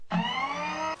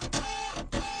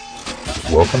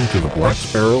Welcome to the Black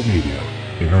Sparrow Media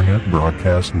Internet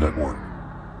Broadcast Network.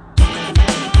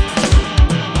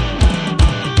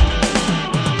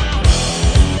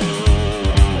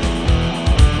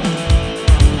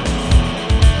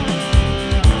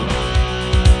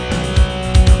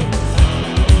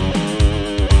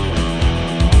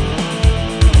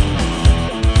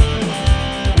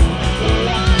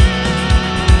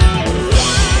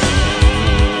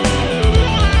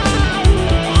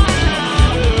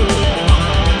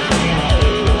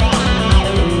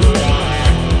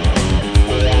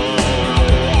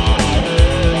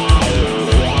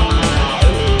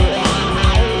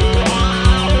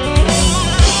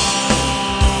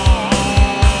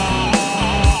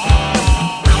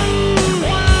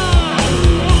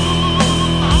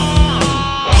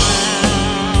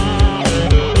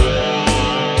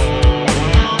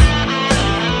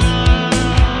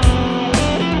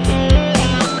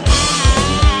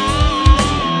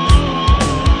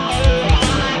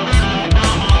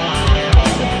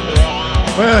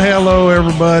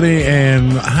 Everybody,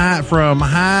 and from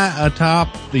high atop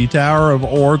the Tower of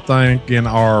Orthanc in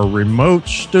our remote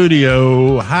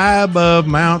studio high above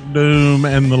Mount Doom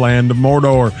and the land of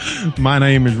Mordor, my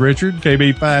name is Richard,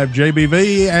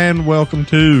 KB5JBV, and welcome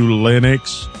to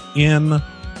Linux in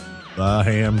the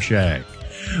Ham Shack.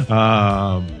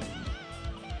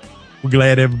 We're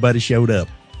glad everybody showed up.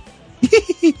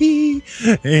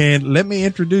 And let me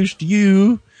introduce to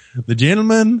you the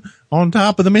gentleman on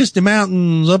top of the Misty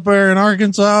Mountains up there in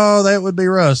Arkansas. That would be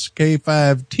Russ,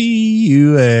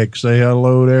 K5TUX. Say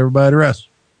hello to everybody, Russ.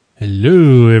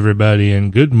 Hello, everybody,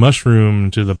 and good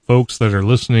mushroom to the folks that are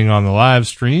listening on the live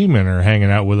stream and are hanging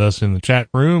out with us in the chat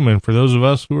room. And for those of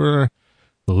us who are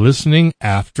listening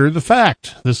after the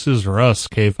fact, this is Russ,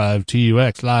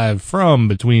 K5TUX, live from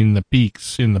between the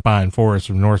peaks in the pine forest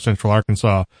of north central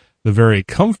Arkansas, the very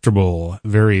comfortable,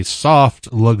 very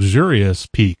soft, luxurious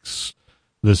peaks.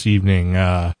 This evening,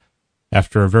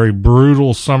 after a very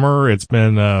brutal summer, it's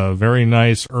been a very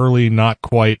nice early, not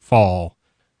quite fall.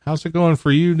 How's it going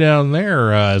for you down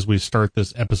there as we start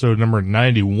this episode number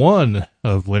 91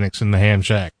 of Linux in the Ham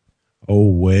Shack?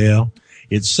 Oh, well,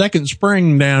 it's second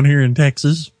spring down here in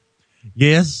Texas.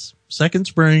 Yes, second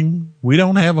spring. We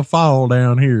don't have a fall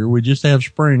down here. We just have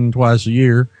spring twice a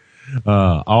year.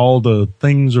 All the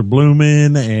things are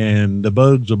blooming and the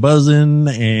bugs are buzzing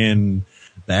and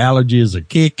the allergies are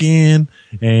kicking,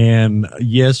 and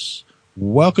yes,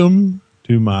 welcome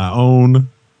to my own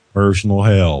personal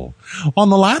hell. On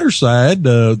the lighter side,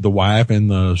 the wife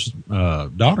and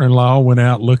the daughter-in-law went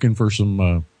out looking for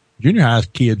some junior high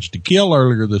kids to kill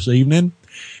earlier this evening,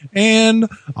 and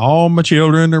all my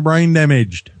children are brain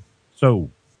damaged.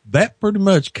 So that pretty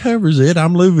much covers it.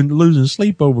 I'm losing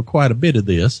sleep over quite a bit of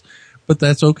this, but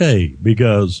that's okay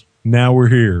because now we're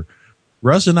here.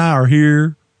 Russ and I are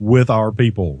here with our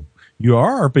people. You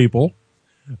are our people.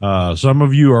 Some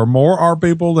of you are more our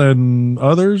people than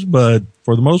others, but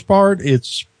for the most part,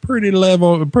 it's a pretty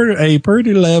level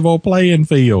playing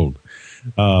field.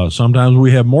 Sometimes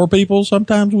we have more people,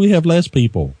 sometimes we have less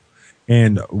people.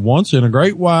 And once in a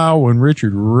great while, when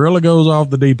Richard really goes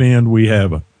off the deep end, we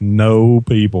have no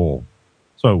people.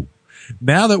 So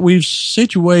now that we've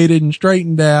situated and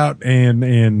straightened out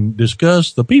and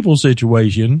discussed the people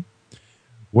situation,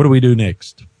 what do we do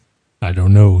next? I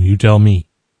don't know. You tell me.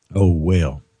 Oh,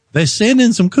 well, they're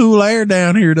sending some cool air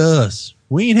down here to us.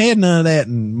 We ain't had none of that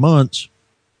in months.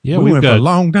 Yeah, we went for a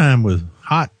long time with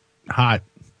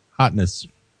hotness.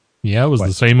 Yeah, it was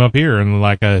the same up here. And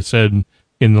like I said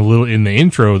in the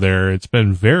intro there, it's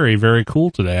been very, very cool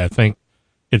today. I think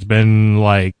it's been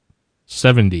like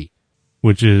 70,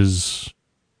 which is,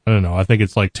 I don't know. I think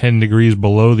it's like 10 degrees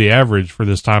below the average for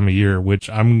this time of year, which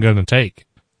I'm going to take.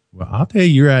 Well, I'll tell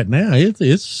you right now,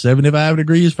 it's 75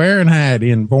 degrees Fahrenheit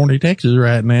in Forney, Texas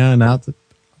right now, and I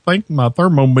think my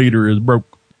thermometer is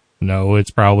broke. No,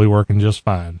 it's probably working just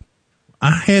fine.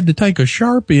 I had to take a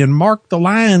Sharpie and mark the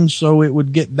lines so it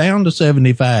would get down to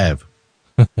 75.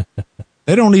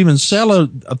 They don't even sell a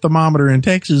thermometer in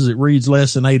Texas that reads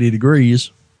less than 80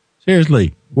 degrees.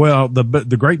 Seriously. Well,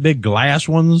 the great big glass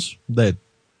ones that,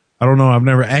 I don't know, I've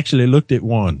never actually looked at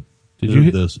one. Did you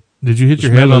hit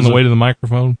your head on the way to the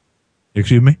microphone?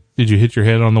 Excuse me? Did you hit your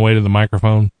head on the way to the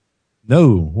microphone?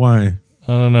 No. Why? I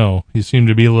don't know. You seem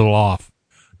to be a little off.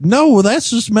 No, that's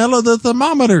the smell of the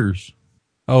thermometers.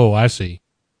 Oh, I see.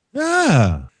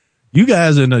 Yeah. You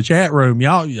guys in the chat room,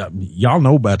 y'all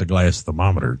know about the glass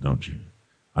thermometer, don't you?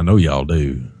 I know y'all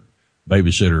do.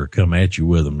 Babysitter will come at you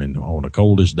with them on the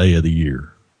coldest day of the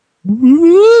year.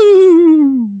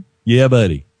 Woo! Yeah,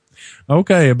 buddy.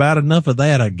 Okay, about enough of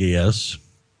that, I guess.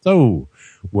 So,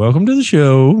 welcome to the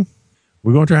show.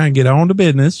 We're going to try and get on to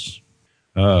business.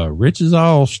 Rich is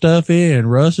all stuffy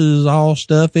and Russ is all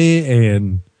stuffy,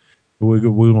 and we're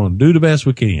going to do the best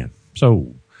we can.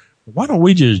 So why don't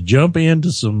we just jump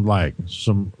into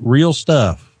some real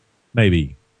stuff?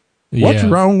 Maybe. What's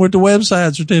wrong with the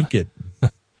website certificate?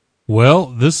 Well,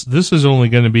 this is only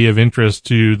going to be of interest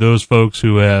to those folks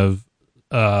who have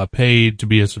paid to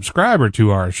be a subscriber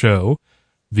to our show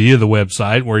via the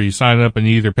website, where you sign up and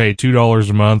you either pay $2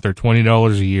 a month or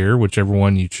 $20 a year, whichever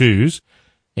one you choose,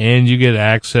 and you get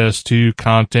access to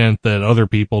content that other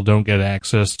people don't get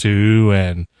access to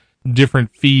and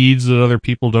different feeds that other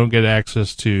people don't get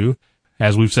access to.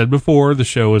 As we've said before, the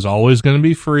show is always going to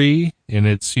be free in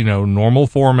its, normal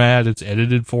format, its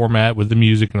edited format with the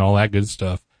music and all that good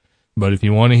stuff. But if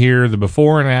you want to hear the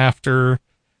before and after,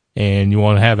 and you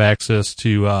want to have access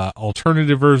to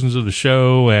alternative versions of the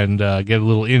show and get a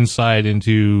little insight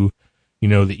into, the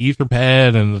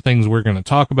Etherpad and the things we're going to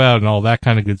talk about and all that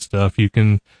kind of good stuff, you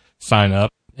can sign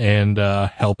up and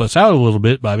help us out a little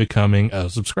bit by becoming a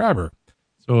subscriber.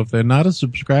 So if they're not a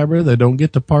subscriber, they don't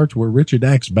get the parts where Richard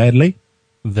acts badly?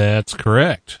 That's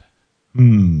correct.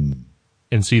 And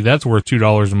see, that's worth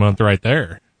 $2 a month right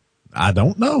there. I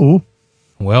don't know.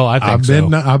 Well, I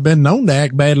think I've been known to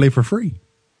act badly for free.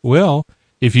 Well,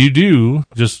 if you do,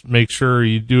 just make sure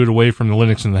you do it away from the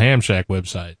Linux and the Ham Shack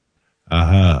website.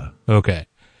 Okay.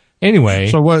 Anyway.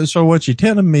 So what you're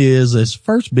telling me is this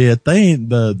first bit, they ain't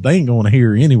going to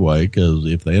hear anyway, because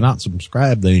if they're not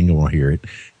subscribed, they ain't going to hear it.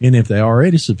 And if they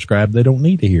already subscribed, they don't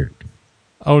need to hear it.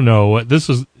 Oh no, this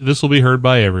will be heard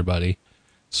by everybody.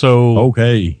 So.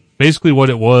 Okay. Basically what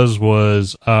it was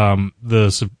the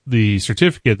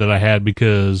certificate that I had,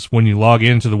 because when you log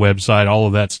into the website, all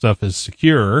of that stuff is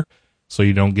secure, so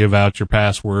you don't give out your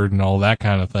password and all that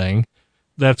kind of thing.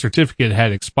 That certificate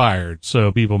had expired,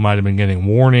 so people might have been getting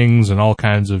warnings and all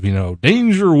kinds of,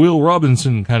 danger Will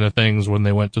Robinson kind of things when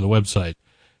they went to the website.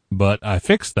 But I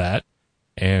fixed that,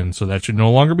 and so that should no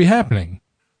longer be happening.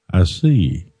 I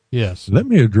see. Yes. Let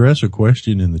me address a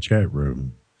question in the chat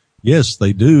room. Yes,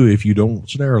 they do if you don't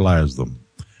sterilize them.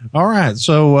 All right.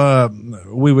 So,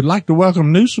 we would like to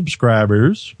welcome new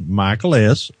subscribers, Michael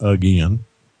S. again.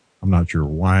 I'm not sure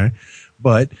why,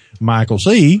 but Michael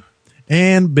C.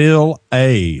 and Bill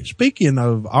A. Speaking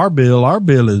of our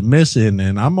Bill is missing,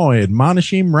 and I'm going to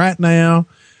admonish him right now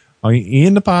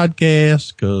in the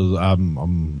podcast, because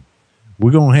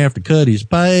we're going to have to cut his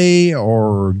pay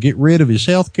or get rid of his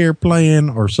health care plan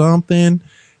or something.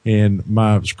 And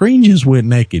my screen just went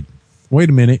naked. Wait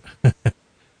a minute.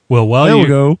 Well,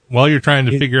 while you're trying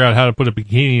to figure out how to put a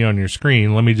bikini on your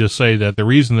screen, let me just say that the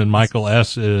reason that Michael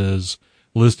S. is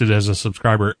listed as a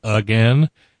subscriber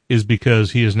again is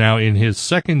because he is now in his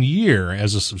second year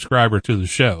as a subscriber to the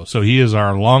show. So he is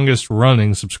our longest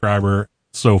running subscriber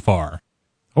so far.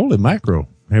 Holy mackerel.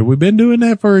 Have we been doing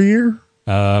that for a year?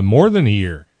 More than a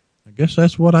year. I guess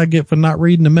that's what I get for not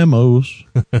reading the memos.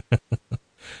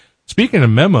 Speaking of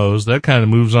memos, that kind of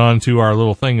moves on to our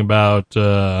little thing about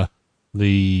the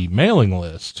mailing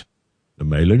list. The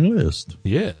mailing list.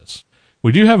 Yes.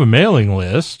 We do have a mailing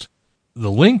list.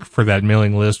 The link for that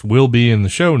mailing list will be in the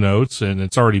show notes, and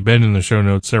it's already been in the show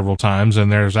notes several times, and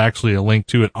there's actually a link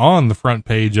to it on the front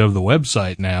page of the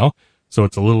website now, so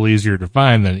it's a little easier to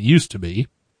find than it used to be.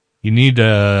 You need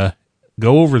to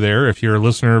go over there if you're a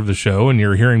listener of the show and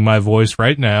you're hearing my voice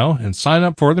right now and sign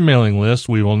up for the mailing list.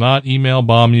 We will not email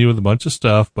bomb you with a bunch of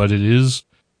stuff, but it is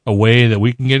a way that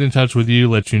we can get in touch with you,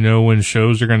 let you know when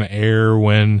shows are going to air,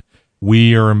 when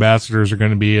we or ambassadors are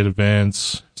going to be at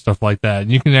events, stuff like that.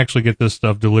 And you can actually get this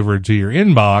stuff delivered to your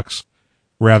inbox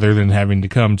rather than having to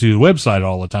come to the website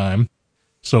all the time.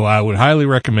 So I would highly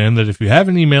recommend that if you have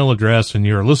an email address and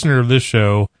you're a listener of this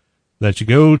show, that you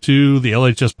go to the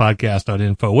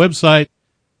lhspodcast.info website,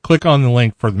 click on the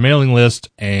link for the mailing list,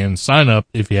 and sign up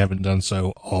if you haven't done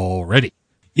so already.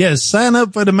 Yes, sign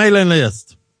up for the mailing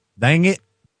list. Dang it.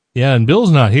 Yeah, and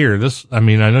Bill's not here. I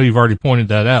know you've already pointed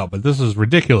that out, but this is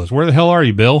ridiculous. Where the hell are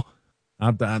you, Bill?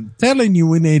 I'm telling you,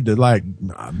 we need to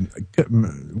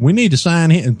sign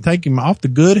him and take him off the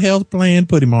good health plan,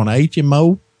 put him on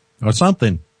HMO or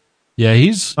something. Yeah,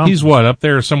 he's what, up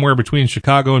there somewhere between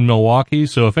Chicago and Milwaukee.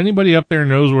 So if anybody up there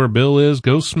knows where Bill is,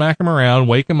 go smack him around,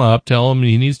 wake him up, tell him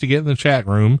he needs to get in the chat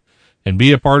room and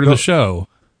be a part of the show.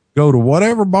 Go to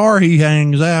whatever bar he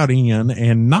hangs out in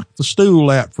and knock the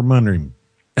stool out from under him,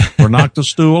 or knock the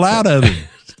stool out of him.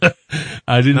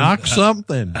 Knock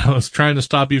something. I was trying to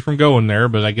stop you from going there,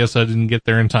 but I guess I didn't get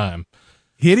there in time.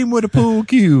 Hit him with a pool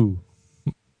cue.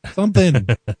 Something.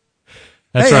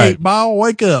 That's right. 8-ball,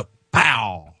 wake up.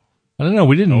 Pow. I don't know.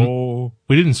 We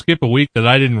didn't skip a week that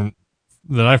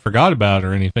I forgot about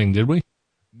or anything, did we?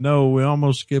 No, we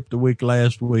almost skipped a week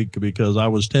last week because I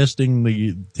was testing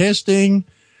the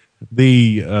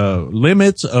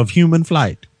limits of human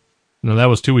flight. No, that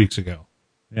was 2 weeks ago.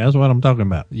 That's what I'm talking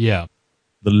about. Yeah.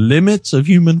 The limits of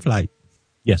human flight.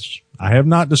 Yes. I have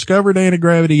not discovered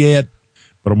anti-gravity yet,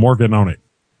 but I'm working on it.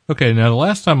 Okay, now the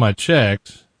last time I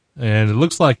checked, and it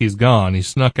looks like he's gone. He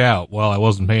snuck out while I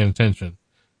wasn't paying attention.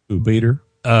 Who, Peter?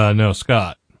 No,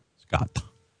 Scott. Scott.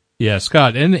 Yeah,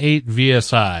 Scott,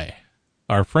 N8VSI.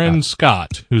 Our friend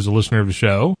Scott, who's a listener of the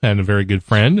show and a very good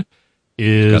friend,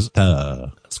 is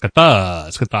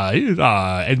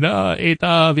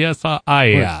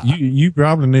N8VSI. You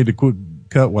probably need to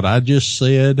cut what I just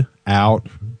said out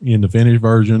in the finished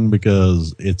version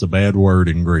because it's a bad word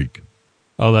in Greek.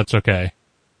 Oh, that's okay.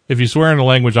 If you swear in a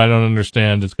language I don't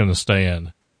understand, it's going to stay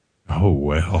in. Oh,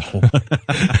 well.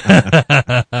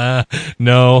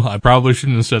 No, I probably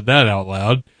shouldn't have said that out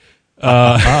loud.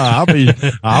 I'll be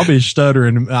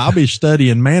stuttering. I'll be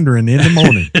studying Mandarin in the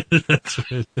morning.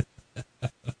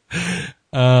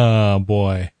 Oh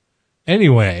boy.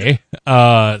 Anyway,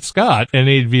 Scott,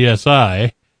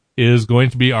 N8VSI, is going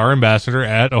to be our ambassador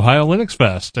at Ohio Linux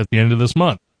Fest at the end of this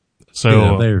month.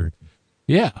 So,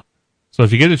 yeah. So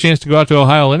if you get a chance to go out to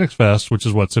Ohio Linux Fest, which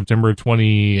is what, September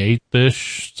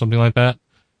 28th-ish, something like that?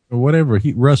 Or whatever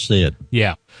Russ said.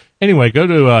 Yeah. Anyway, go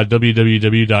to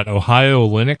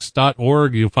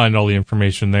www.ohiolinux.org. You'll find all the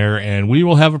information there, and we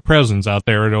will have a presence out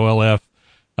there at OLF,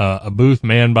 a booth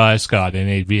manned by Scott,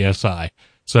 N8VSI.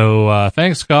 So,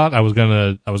 thanks, Scott. I was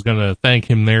gonna thank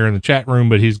him there in the chat room,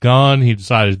 but he's gone. He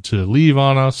decided to leave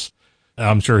on us.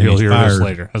 I'm sure he'll hear this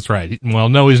later. That's right. Well,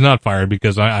 no, he's not fired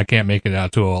because I can't make it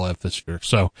out to OLF this year.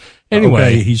 So anyway,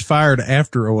 okay, he's fired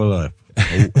after OLF.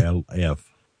 OLF.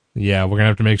 Yeah, we're gonna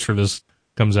have to make sure this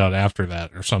comes out after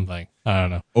that or something. I don't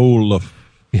know. OLF.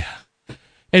 Yeah.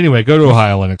 Anyway, go to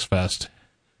Ohio Linux Fest.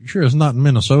 You sure it's not in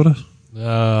Minnesota?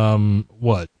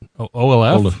 What?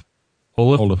 OLF?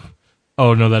 Olaf?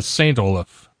 Oh no, that's St.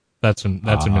 Olaf. That's in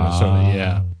Minnesota.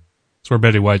 Yeah, that's where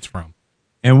Betty White's from.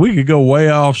 And we could go way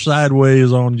off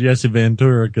sideways on Jesse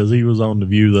Ventura because he was on The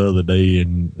View the other day,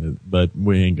 but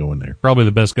we ain't going there. Probably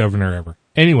the best governor ever.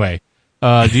 Anyway,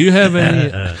 do you have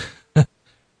any?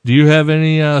 Do you have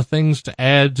any things to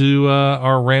add to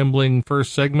our rambling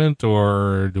first segment,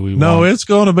 or do we? No, it's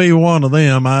going to be one of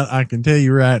them. I can tell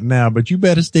you right now. But you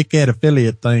better stick that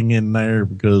affiliate thing in there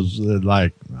because,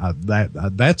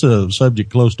 that's a subject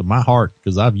close to my heart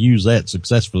because I've used that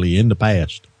successfully in the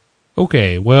past.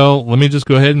 Okay, well, let me just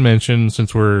go ahead and mention,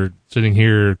 since we're sitting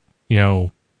here,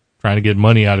 trying to get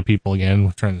money out of people again,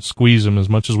 we're trying to squeeze them as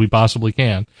much as we possibly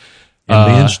can.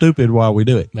 And being stupid while we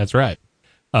do it. That's right.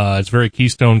 It's very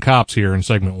Keystone Cops here in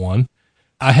segment 1.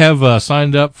 I have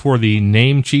signed up for the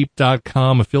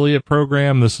Namecheap.com affiliate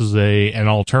program. This is an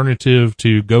alternative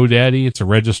to GoDaddy. It's a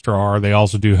registrar. They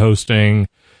also do hosting,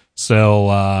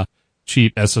 sell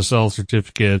cheap SSL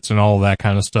certificates and all that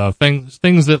kind of stuff.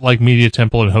 Things that like Media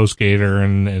Temple and HostGator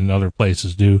and other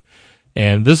places do.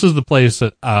 And this is the place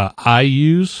that I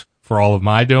use for all of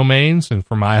my domains and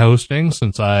for my hosting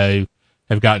since I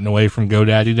have gotten away from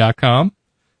GoDaddy.com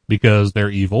because they're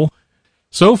evil.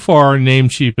 So far,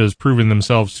 Namecheap has proven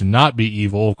themselves to not be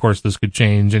evil. Of course, this could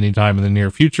change anytime in the near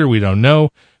future. We don't know.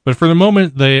 But for the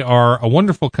moment, they are a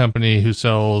wonderful company who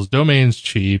sells domains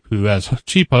cheap, who has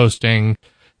cheap hosting,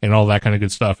 and all that kind of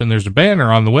good stuff. And there's a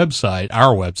banner on the website,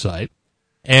 our website.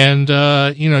 And,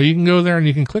 you can go there and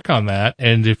you can click on that.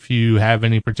 And if you have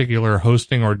any particular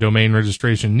hosting or domain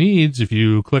registration needs, if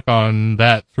you click on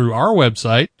that through our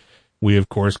website, we of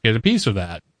course get a piece of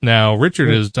that. Now, Richard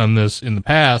has done this in the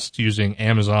past using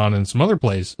Amazon and some other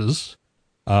places.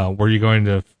 Were you going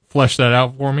to flesh that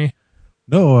out for me?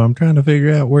 No, I'm trying to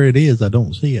figure out where it is. I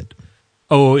don't see it.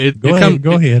 Oh,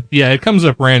 Go ahead. Yeah, it comes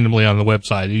up randomly on the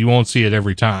website. You won't see it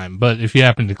every time, but if you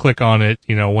happen to click on it,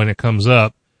 when it comes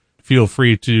up, feel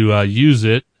free to use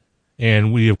it.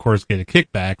 And we, of course, get a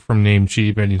kickback from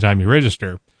Namecheap anytime you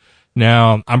register.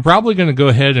 Now, I'm probably going to go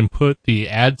ahead and put the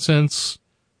AdSense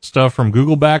stuff from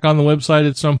Google back on the website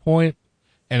at some point.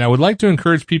 And I would like to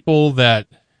encourage people that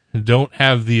don't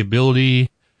have the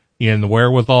ability and the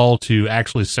wherewithal to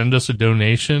actually send us a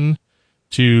donation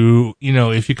to,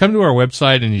 if you come to our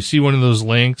website and you see one of those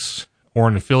links or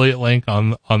an affiliate link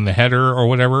on the header or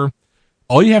whatever,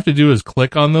 all you have to do is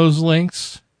click on those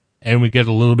links and we get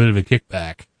a little bit of a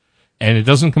kickback. And it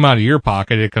doesn't come out of your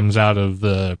pocket. It comes out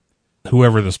of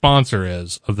whoever the sponsor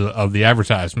is of the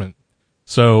advertisement.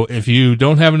 So if you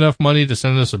don't have enough money to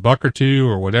send us $1 or $2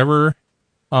 or whatever,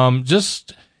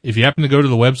 just if you happen to go to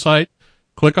the website,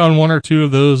 click on one or two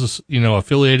of those,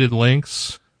 affiliated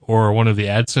links or one of the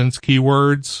AdSense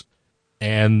keywords,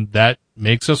 and that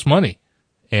makes us money.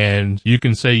 and you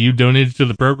can say you donated to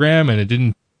the program and it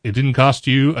didn't cost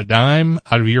you a dime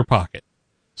out of your pocket.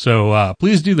 So,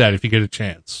 please do that if you get a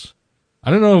chance. I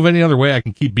don't know of any other way I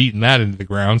can keep beating that into the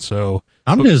ground. So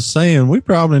I'm just saying we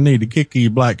probably need to kick these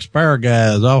Black Sparrow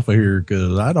guys off of here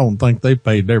because I don't think they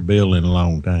paid their bill in a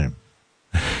long time.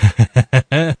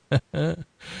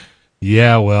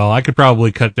 Yeah, well, I could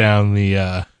probably cut down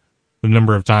the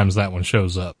number of times that one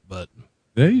shows up, but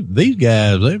These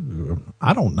guys,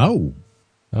 I don't know.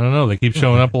 I don't know. They keep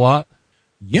showing up a lot.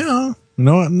 Yeah.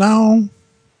 No,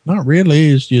 not really.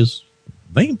 It's just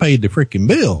they ain't paid the freaking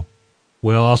bill.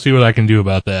 Well, I'll see what I can do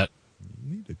about that.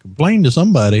 You need to complain to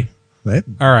somebody. All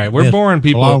right. We're boring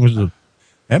people.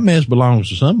 That mess belongs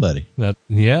to somebody.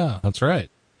 Yeah, that's right.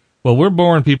 Well, we're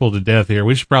boring people to death here.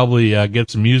 We should probably get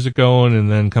some music going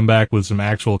and then come back with some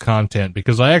actual content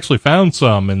because I actually found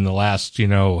some in the last,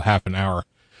 half an hour.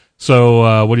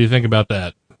 So, what do you think about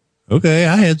that? Okay,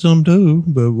 I had some too,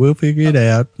 but we'll figure it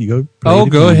out. You go.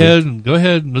 Go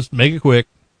ahead. Let's make it quick.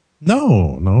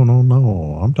 No.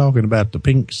 I'm talking about the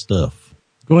pink stuff.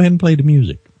 Go ahead and play the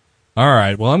music. All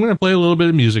right. Well, I'm going to play a little bit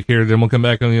of music here. Then we'll come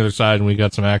back on the other side and we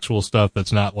got some actual stuff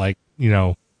that's not like,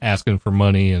 asking for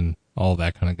money and all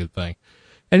that kind of good thing.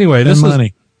 Anyway, this is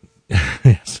money.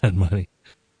 Send money.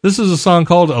 This is a song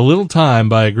called A Little Time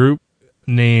by a group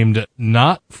named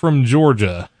Not From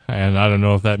Georgia. And I don't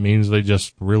know if that means they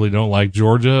just really don't like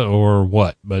Georgia or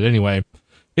what. But anyway,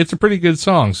 it's a pretty good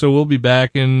song. So we'll be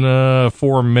back in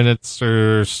 4 minutes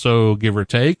or so, give or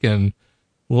take, and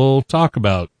we'll talk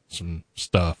about some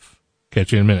stuff.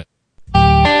 Catch you in a minute.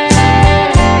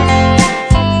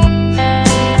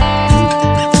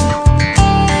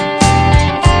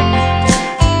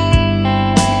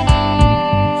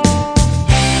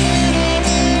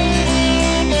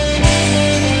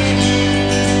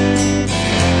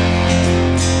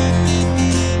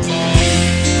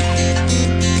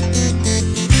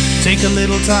 Take a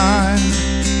little time,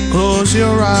 close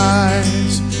your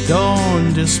eyes,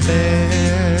 don't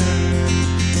despair.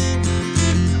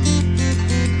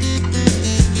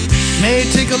 May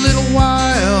take a little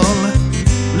while,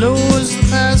 lose the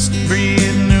past,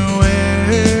 breathe new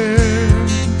air.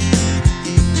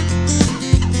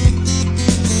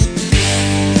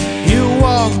 You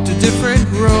walked a different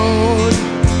road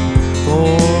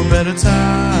for better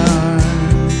times.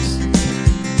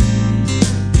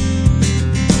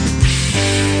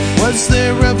 Was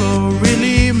there ever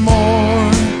really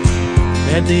more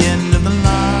at the end of the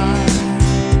line?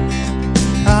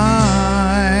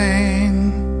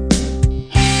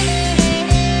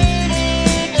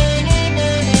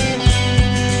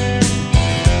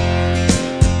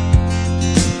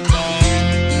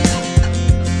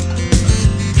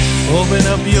 Open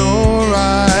up your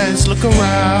eyes, look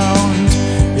around,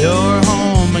 you're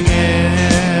home again.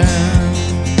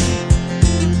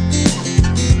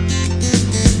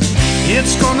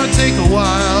 It's gonna take a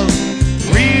while,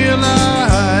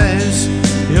 realize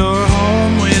you're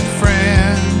home with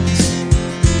friends.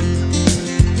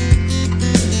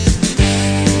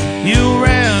 You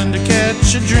ran to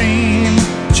catch a dream,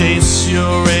 chase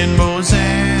your rainbow's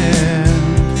end.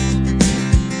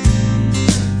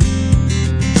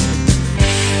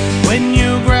 When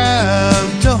you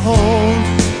grabbed a hold,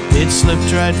 it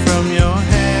slipped right from your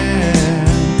hand.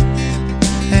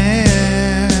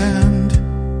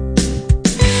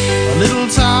 A little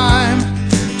time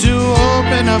to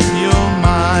open up your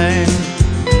mind.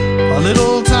 A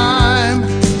little time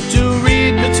to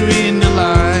read between the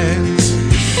lines.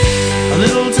 A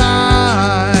little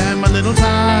time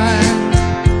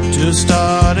to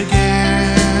start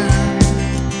again.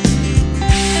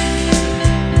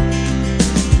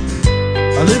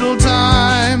 A little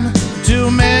time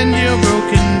to mend your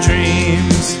broken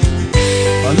dreams.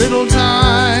 A little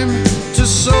time to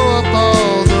sew up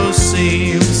all those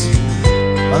seams.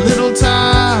 A little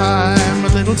time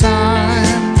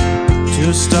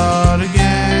to start again.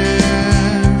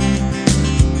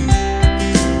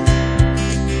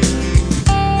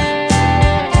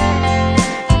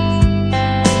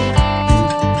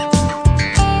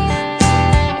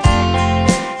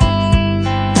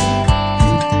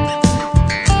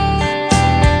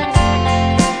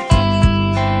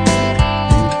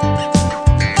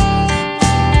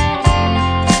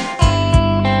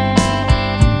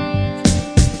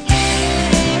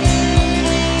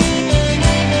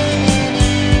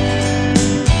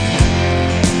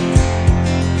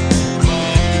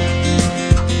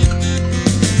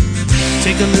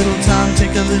 Take a little time,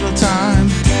 take a little time,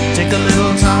 take a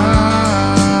little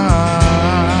time.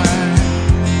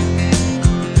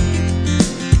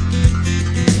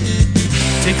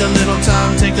 Take a little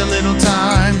time, take a little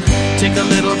time, take a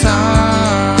little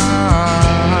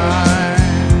time.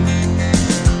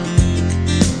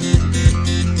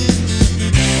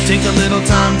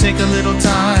 time, take a little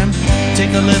time,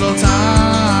 take a little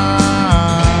time.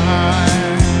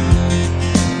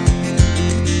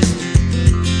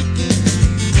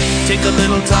 Take a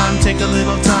little time, take a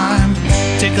little time,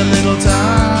 take a little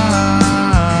time.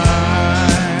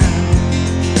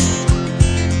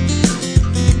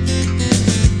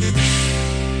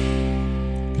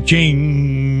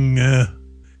 Ka-ching,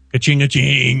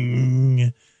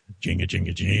 ka-ching-a-ching,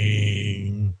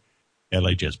 ching-a-ching-a-ching.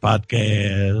 LHS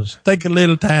Podcast. Take a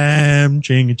little time,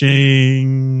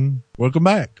 ching-a-ching. Welcome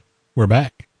back. We're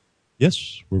back.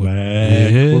 Yes, we're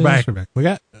back. Yes, We're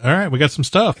back. We got some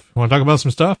stuff. Want to talk about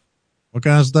some stuff? What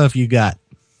kind of stuff you got?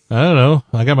 I don't know.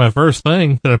 I got my first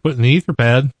thing that I put in the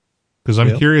Etherpad because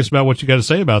I'm curious about what you got to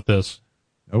say about this.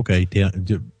 Okay,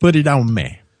 put it on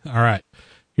me. All right.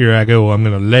 Here I go. I'm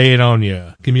going to lay it on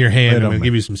you. Give me your hand. I'm going to me.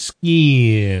 give you some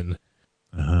skin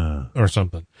or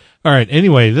something. All right.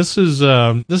 Anyway, this is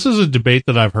a debate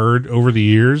that I've heard over the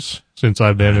years since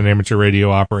I've been an amateur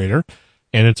radio operator.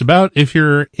 And it's about if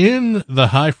you're in the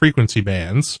high frequency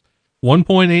bands,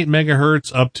 1.8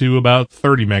 megahertz up to about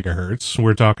 30 megahertz.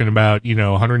 We're talking about,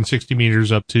 160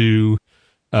 meters up to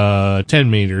 10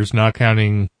 meters, not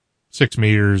counting 6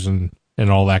 meters and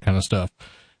all that kind of stuff.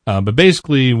 But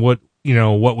basically what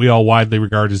we all widely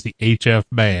regard as the HF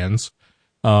bands.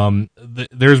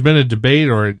 There's been a debate,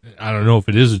 or I don't know if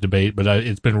it is a debate, but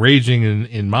it's been raging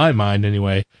in my mind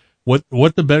anyway,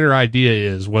 what the better idea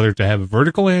is, whether to have a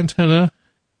vertical antenna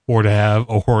or to have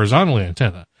a horizontal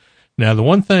antenna. Now, the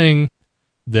one thing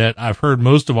that I've heard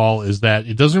most of all is that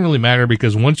it doesn't really matter,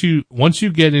 because once you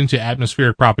get into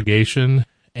atmospheric propagation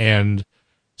and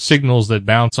signals that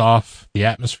bounce off the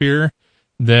atmosphere,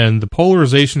 then the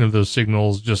polarization of those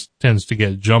signals just tends to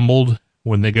get jumbled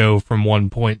when they go from one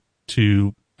point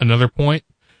to another point.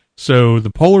 So the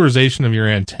polarization of your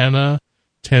antenna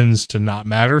tends to not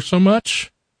matter so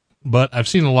much. But I've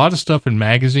seen a lot of stuff in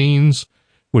magazines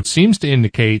which seems to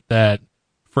indicate that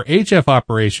for HF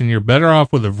operation, you're better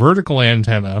off with a vertical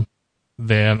antenna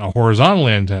than a horizontal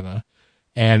antenna.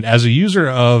 And as a user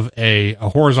of a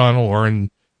horizontal, or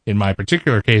in my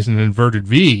particular case, an inverted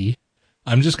V,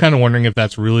 I'm just kind of wondering if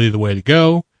that's really the way to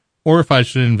go, or if I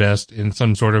should invest in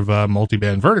some sort of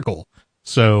multiband vertical.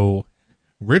 So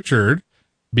Richard,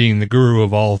 being the guru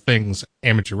of all things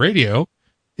amateur radio,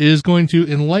 is going to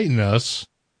enlighten us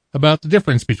about the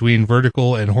difference between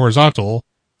vertical and horizontal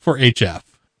for HF.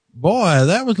 Boy,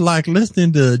 that was like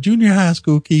listening to a junior high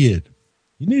school kid.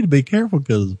 You need to be careful,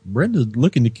 because Brenda's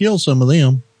looking to kill some of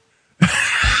them.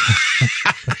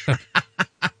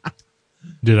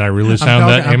 Did I really sound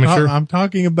that amateur? I'm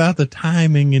talking about the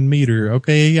timing and meter.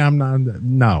 Okay. I'm not,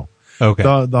 no. Okay.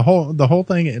 The whole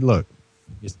thing, look,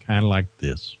 it's kind of like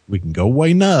this. We can go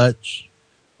way nuts,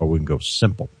 or we can go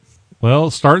simple.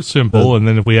 Well, start simple, and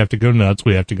then if we have to go nuts,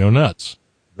 we have to go nuts.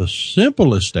 The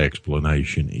simplest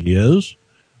explanation is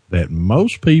that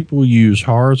most people use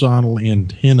horizontal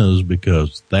antennas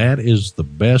because that is the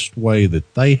best way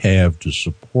that they have to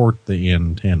support the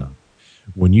antenna.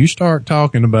 When you start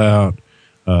talking about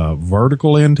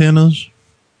vertical antennas,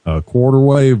 quarter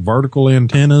wave vertical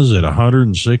antennas at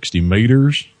 160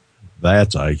 meters,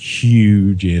 that's a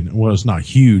huge, well, it's not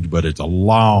huge, but it's a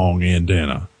long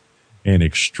antenna and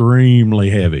extremely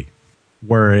heavy.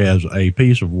 Whereas a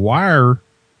piece of wire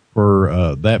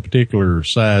for that particular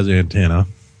size antenna,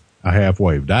 a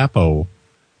half-wave dipole,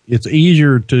 it's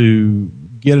easier to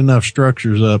get enough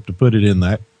structures up to put it in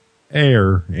that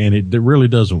air, and it really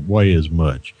doesn't weigh as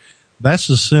much. That's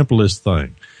the simplest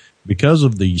thing. Because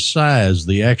of the size,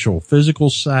 the actual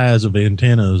physical size of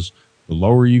antennas, the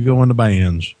lower you go in the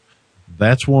bands,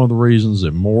 that's one of the reasons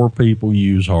that more people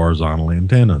use horizontal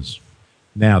antennas.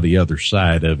 Now, the other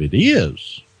side of it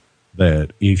is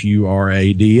that if you are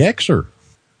a DXer,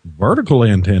 vertical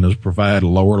antennas provide a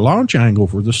lower launch angle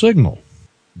for the signal.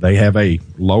 They have a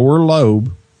lower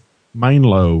lobe, main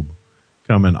lobe,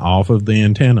 coming off of the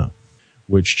antenna,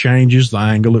 which changes the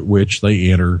angle at which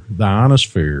they enter the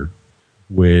ionosphere,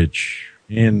 which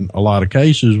in a lot of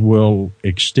cases will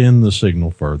extend the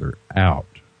signal further out.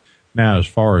 Now, as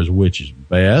far as which is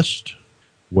best,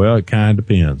 well, it kind of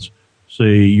depends.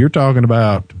 See, you're talking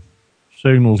about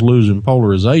signals losing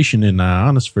polarization in the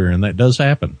ionosphere, and that does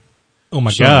happen. Oh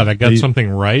my God, I got something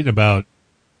right about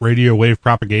radio wave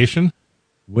propagation.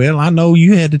 Well, I know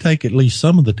you had to take at least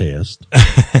some of the test.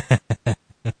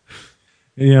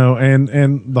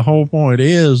 And the whole point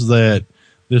is that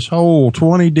this whole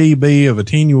 20 dB of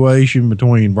attenuation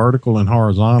between vertical and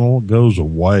horizontal goes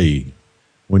away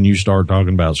when you start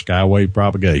talking about skywave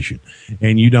propagation.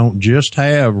 And you don't just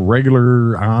have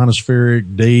regular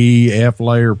ionospheric D, F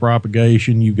layer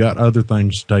propagation. You've got other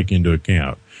things to take into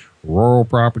account. Auroral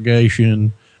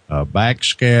propagation,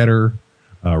 backscatter,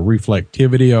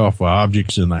 reflectivity off of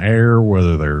objects in the air,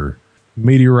 whether they're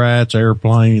meteorites,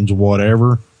 airplanes,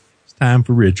 whatever. It's time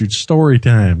for Richard's story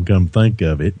time, come think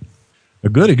of it. A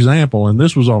good example, and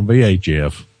this was on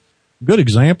VHF, a good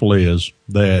example is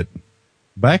that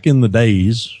back in the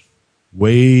days,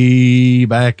 way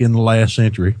back in the last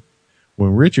century,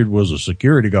 when Richard was a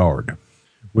security guard,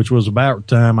 which was about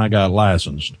the time I got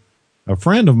licensed, a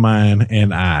friend of mine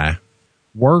and I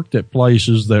worked at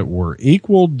places that were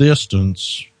equal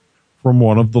distance from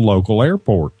one of the local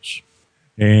airports.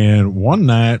 And one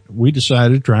night we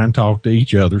decided to try and talk to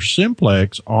each other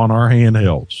simplex on our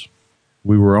handhelds.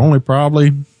 We were only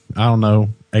probably,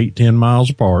 8-10 miles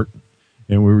apart,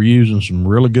 and we were using some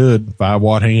really good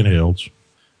 5-watt handhelds.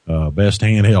 Best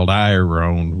handheld I ever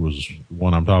owned was the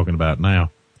one I'm talking about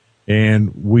now.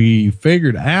 And we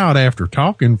figured out after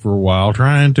talking for a while,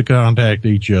 trying to contact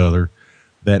each other,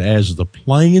 that as the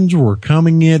planes were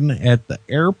coming in at the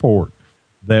airport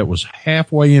that was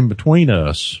halfway in between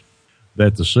us,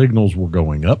 that the signals were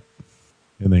going up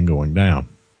and then going down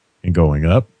and going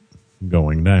up and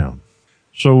going down.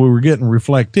 So we were getting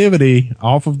reflectivity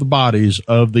off of the bodies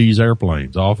of these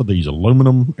airplanes, off of these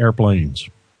aluminum airplanes.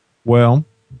 Well,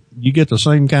 you get the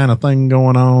same kind of thing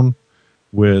going on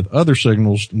with other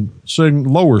signals,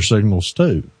 lower signals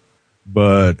too.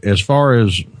 But as far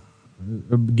as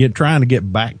trying to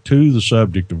get back to the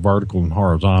subject of vertical and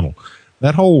horizontal,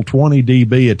 that whole 20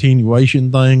 dB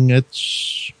attenuation thing,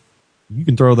 you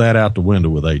can throw that out the window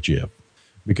with HF,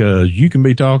 because you can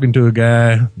be talking to a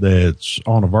guy that's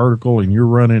on a vertical and you're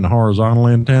running a horizontal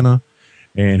antenna,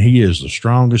 and he is the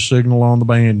strongest signal on the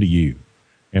band to you.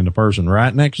 And the person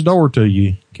right next door to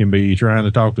you can be trying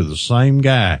to talk to the same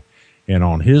guy, and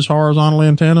on his horizontal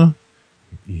antenna,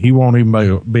 he won't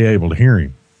even be able to hear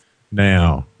him.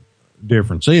 Now,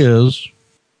 difference is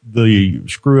the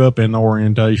screw up in the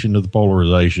orientation of the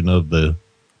polarization of the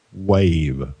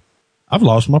wave. I've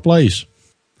lost my place.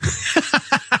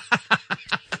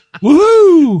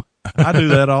 Woohoo! I do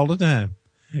that all the time.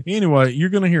 Anyway, you're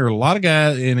going to hear a lot of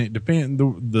guys, and it depends,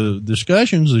 the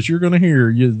discussions that you're going to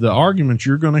hear, the arguments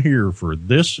you're going to hear for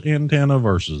this antenna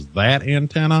versus that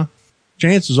antenna,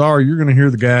 chances are you're going to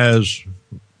hear the guys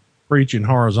preaching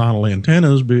horizontal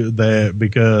antennas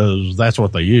because that's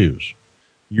what they use.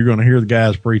 You're going to hear the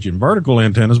guys preaching vertical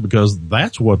antennas because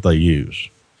that's what they use.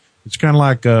 It's kind of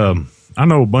like, I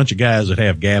know a bunch of guys that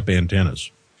have gap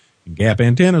antennas. And gap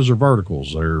antennas are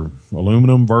verticals. They're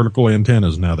aluminum vertical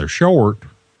antennas. Now they're short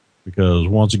because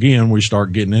once again, we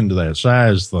start getting into that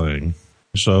size thing.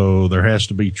 So there has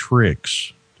to be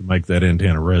tricks to make that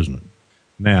antenna resonant.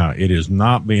 Now, it is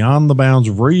not beyond the bounds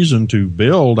of reason to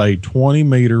build a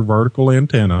 20-meter vertical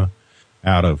antenna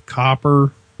out of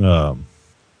copper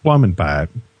plumbing pipe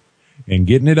and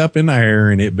getting it up in the air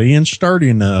and it being sturdy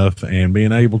enough and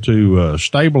being able to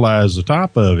stabilize the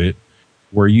top of it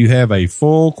where you have a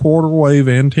full quarter wave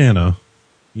antenna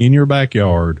in your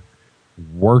backyard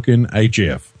working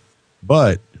HF.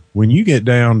 But when you get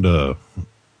down to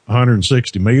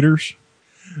 160 meters,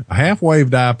 a half wave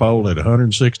dipole at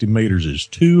 160 meters is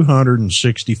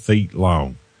 260 feet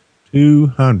long.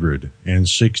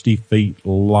 260 feet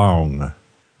long.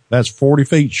 That's 40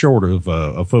 feet short of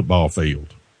a football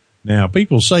field. Now,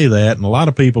 people say that, and a lot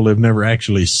of people have never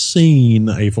actually seen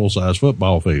a full-size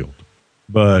football field.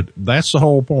 But that's the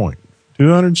whole point.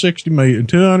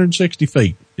 260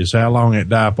 feet is how long that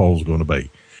dipole is going to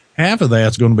be. Half of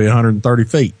that's going to be 130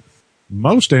 feet.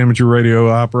 Most amateur radio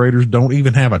operators don't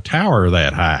even have a tower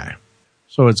that high.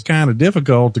 So it's kind of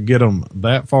difficult to get them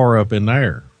that far up in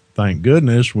there. Thank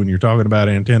goodness when you're talking about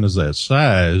antennas that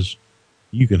size,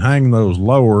 you can hang those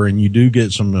lower and you do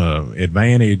get some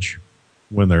advantage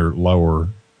when they're lower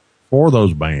for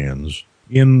those bands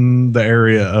in the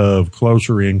area of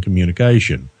closer in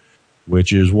communication,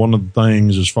 which is one of the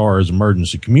things as far as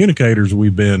emergency communicators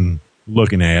we've been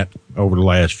looking at over the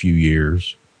last few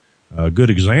years. A good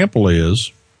example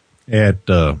is at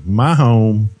my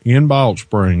home in Balch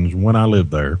Springs when I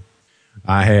lived there,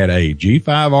 I had a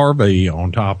G5RV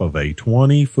on top of a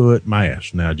 20-foot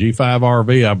mast. Now,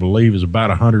 G5RV, I believe, is about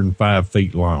 105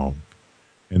 feet long.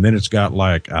 And then it's got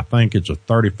I think it's a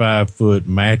 35-foot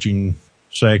matching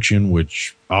section,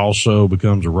 which also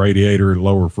becomes a radiator at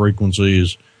lower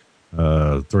frequencies,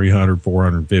 300,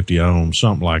 450 ohms,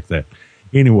 something like that.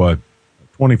 Anyway,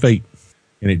 20 feet.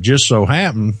 And it just so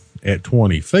happened at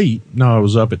 20 feet, no, it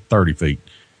was up at 30 feet.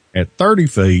 At 30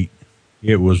 feet,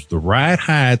 it was the right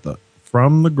height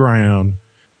from the ground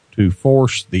to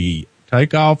force the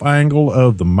takeoff angle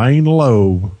of the main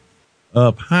lobe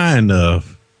up high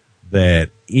enough that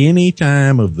any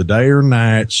time of the day or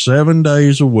night, 7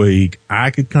 days a week,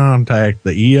 I could contact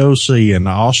the EOC in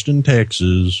Austin,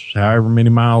 Texas, however many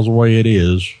miles away it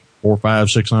is, 400, 500,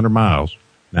 600 miles.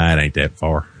 Nah, it ain't that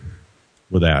far.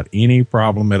 Without any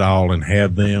problem at all, and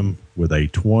have them with a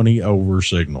 20 over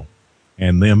signal,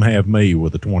 and them have me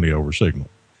with a 20 over signal.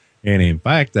 And in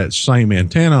fact, that same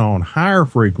antenna on higher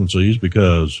frequencies,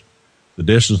 because the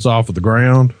distance off of the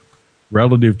ground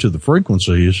relative to the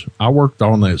frequencies, I worked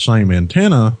on that same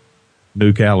antenna,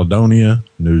 New Caledonia,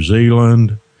 New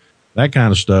Zealand, that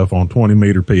kind of stuff on 20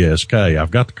 meter PSK.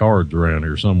 I've got the cards around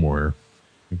here somewhere.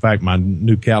 In fact, my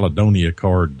New Caledonia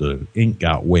card, the ink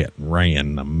got wet and ran,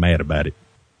 and I'm mad about it.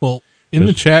 Well, in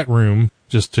the chat room,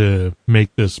 just to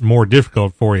make this more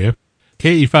difficult for you,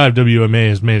 KE5WMA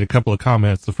has made a couple of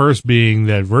comments. The first being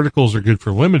that verticals are good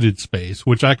for limited space,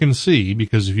 which I can see,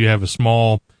 because if you have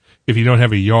if you don't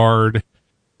have a yard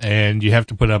and you have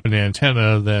to put up an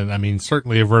antenna, then, I mean,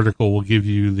 certainly a vertical will give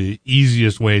you the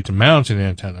easiest way to mount an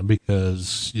antenna,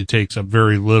 because it takes up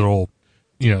very little,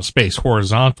 space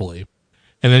horizontally.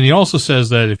 And then he also says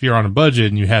that if you're on a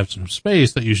budget and you have some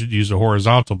space, that you should use a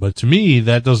horizontal. But to me,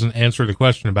 that doesn't answer the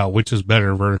question about which is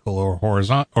better, vertical or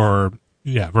horizontal.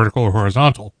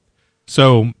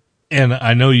 So, and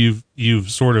I know you've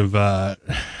sort of,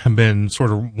 been sort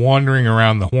of wandering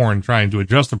around the horn trying to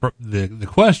adjust the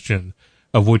question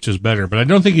of which is better, but I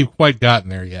don't think you've quite gotten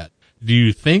there yet. Do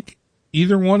you think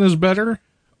either one is better,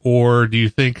 or do you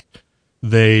think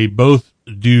they both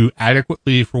do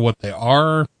adequately for what they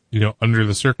are, under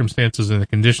the circumstances and the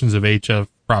conditions of HF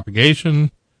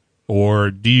propagation? Or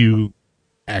do you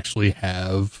actually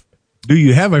have... Do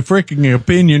you have a freaking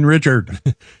opinion, Richard?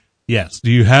 Yes. Do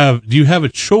you have a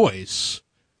choice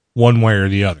one way or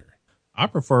the other? I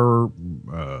prefer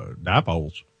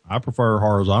dipoles. I prefer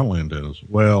horizontal antennas.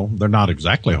 Well, they're not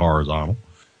exactly horizontal,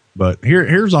 but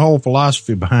here's the whole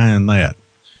philosophy behind that.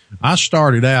 I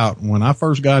started out, when I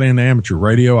first got into amateur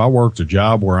radio, I worked a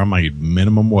job where I made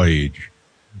minimum wage.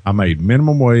 I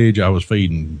was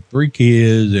feeding 3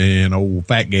 kids and old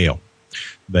fat gal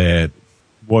that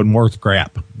wasn't worth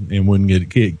crap and wouldn't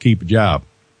keep a job.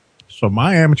 So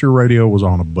my amateur radio was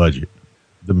on a budget.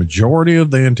 The majority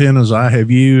of the antennas I have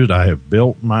used, I have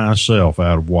built myself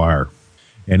out of wire.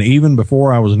 And even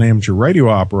before I was an amateur radio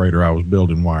operator, I was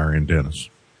building wire antennas.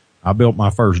 I built my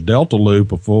first Delta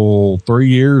loop a full 3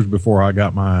 years before I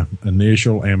got my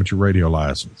initial amateur radio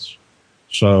license.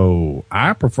 So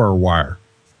I prefer wire.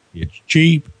 It's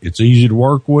cheap. It's easy to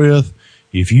work with.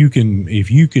 If you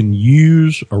can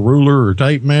use a ruler or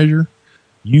tape measure,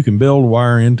 you can build a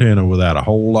wire antenna without a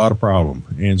whole lot of problem.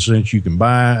 And since you can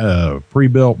buy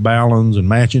pre-built balance and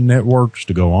matching networks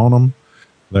to go on them,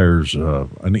 there's a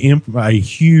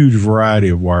huge variety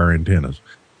of wire antennas.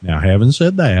 Now, having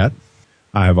said that,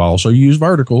 I have also used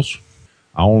verticals.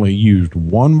 I only used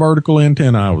one vertical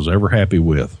antenna I was ever happy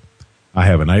with. I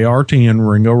have an AR-10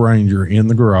 Ringo Ranger in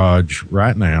the garage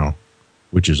right now,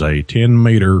 which is a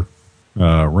 10-meter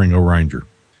Ringo Ranger.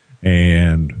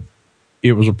 And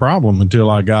it was a problem until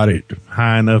I got it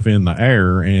high enough in the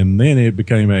air, and then it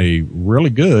became a really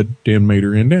good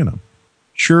 10-meter antenna.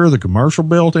 Sure, the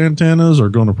commercial-built antennas are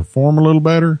going to perform a little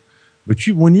better, but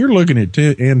when you're looking at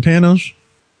antennas,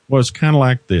 well, it's kind of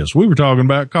like this. We were talking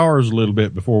about cars a little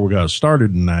bit before we got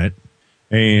started tonight.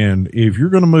 And if you're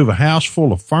going to move a house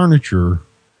full of furniture,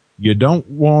 you don't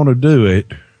want to do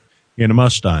it in a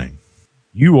Mustang.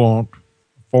 You want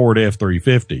Ford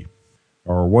F-350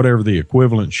 or whatever the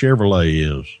equivalent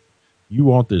Chevrolet is. You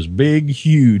want this big,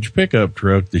 huge pickup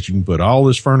truck that you can put all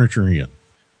this furniture in.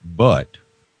 But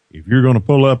if you're going to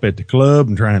pull up at the club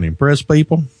and try and impress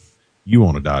people, you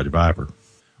want a Dodge Viper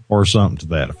or something to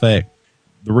that effect.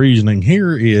 The reasoning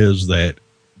here is that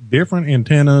different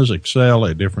antennas excel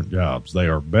at different jobs. They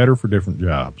are better for different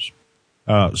jobs.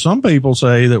 Some people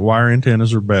say that wire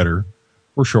antennas are better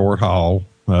for short haul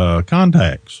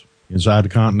contacts inside the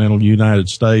continental United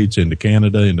States, into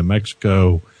Canada, into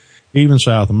Mexico, even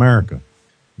South America,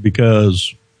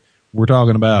 because we're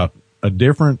talking about a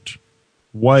different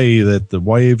way that the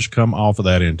waves come off of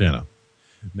that antenna.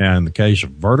 Now, in the case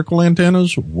of vertical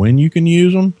antennas, when you can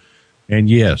use them, and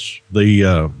yes,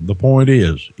 the point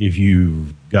is, if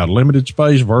you've got limited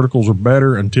space, verticals are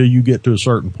better until you get to a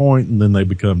certain point, and then they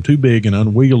become too big and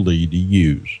unwieldy to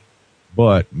use.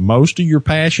 But most of your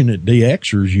passionate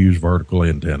DXers use vertical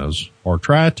antennas, or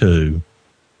try to,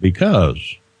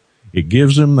 because it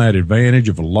gives them that advantage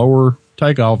of a lower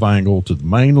takeoff angle to the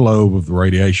main lobe of the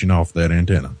radiation off that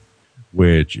antenna,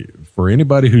 which for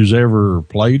anybody who's ever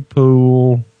played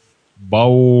pool,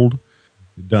 bowled,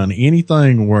 done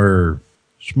anything where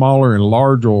smaller and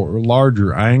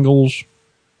larger angles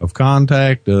of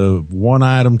contact of one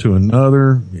item to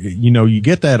another. You know, you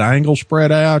get that angle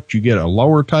spread out, you get a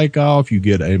lower takeoff, you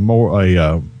get a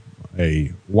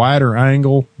wider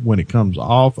angle when it comes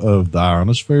off of the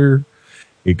ionosphere.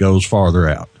 It goes farther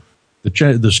out.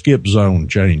 The skip zone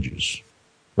changes,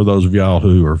 for those of y'all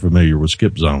who are familiar with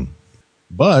skip zone.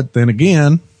 But then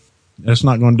again, that's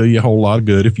not going to do you a whole lot of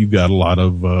good if you've got a lot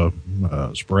of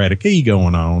sporadic E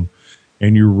going on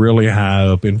and you're really high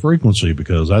up in frequency,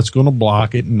 because that's going to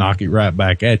block it and knock it right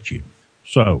back at you.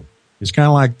 So it's kind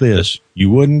of like this.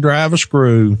 You wouldn't drive a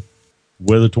screw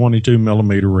with a 22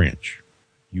 millimeter wrench.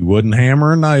 You wouldn't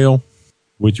hammer a nail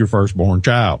with your firstborn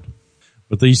child.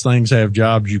 But these things have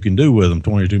jobs you can do with them.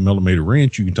 22 millimeter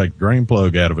wrench, you can take the drain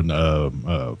plug out of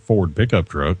a Ford pickup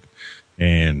truck.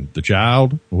 And the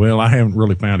child, well, I haven't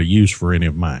really found a use for any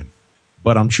of mine,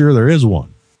 but I'm sure there is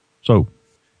one. So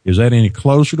is that any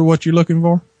closer to what you're looking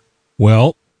for?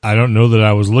 Well, I don't know that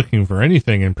I was looking for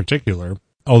anything in particular,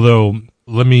 although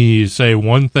let me say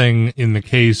one thing in the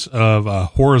case of a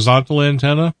horizontal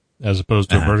antenna as opposed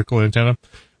to a vertical antenna.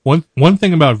 One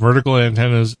thing about vertical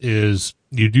antennas is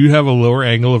you do have a lower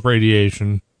angle of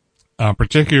radiation,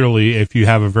 particularly if you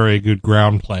have a very good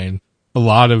ground plane. A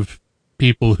lot of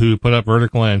people who put up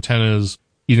vertical antennas,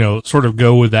 you know, sort of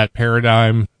go with that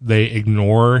paradigm. They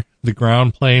ignore the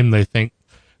ground plane. They think,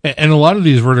 and a lot of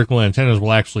these vertical antennas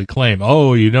will actually claim,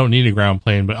 oh, you don't need a ground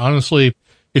plane. But honestly,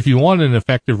 if you want an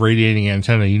effective radiating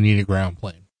antenna, you need a ground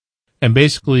plane. And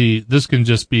basically, this can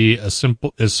just be as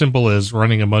simple as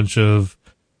running a bunch of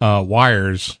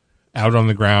wires out on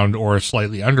the ground or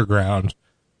slightly underground,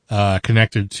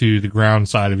 connected to the ground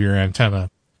side of your antenna.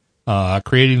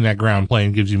 Creating that ground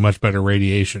plane gives you much better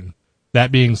radiation.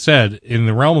 That being said, in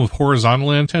the realm of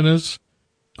horizontal antennas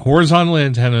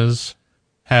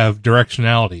have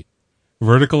directionality.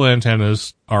 Vertical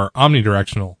antennas are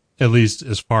omnidirectional, at least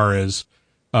as far as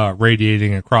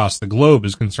radiating across the globe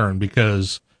is concerned,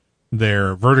 because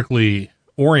they're vertically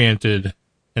oriented,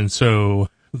 and so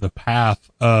the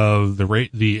path of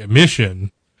the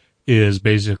emission is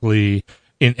basically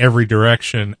in every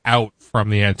direction out from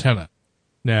the antenna.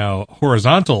 Now,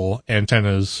 horizontal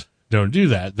antennas don't do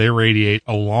that. They radiate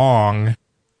along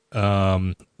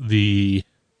the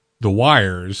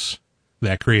wires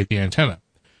that create the antenna.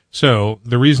 So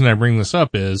the reason I bring this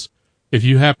up is if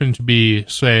you happen to be,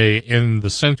 say, in the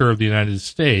center of the United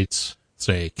States,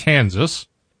 say Kansas,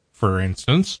 for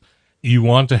instance, you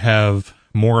want to have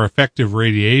more effective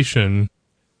radiation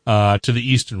to the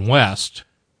east and west,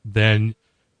 then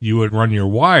you would run your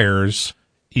wires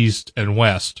east and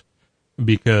west,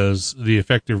 because the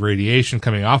effective radiation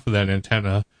coming off of that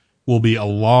antenna will be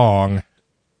along,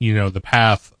 you know, the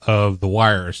path of the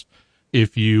wires.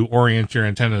 If you orient your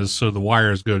antennas so the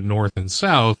wires go north and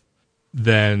south,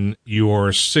 then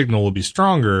your signal will be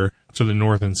stronger to the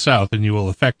north and south, and you will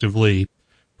effectively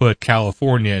put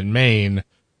California and Maine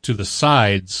to the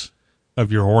sides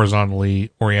of your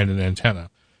horizontally oriented antenna.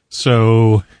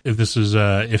 So if this is,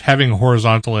 if having a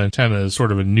horizontal antenna is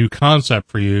sort of a new concept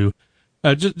for you,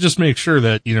 just make sure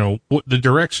that, you know, the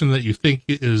direction that you think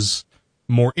is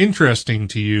more interesting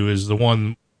to you is the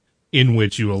one in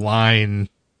which you align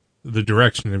the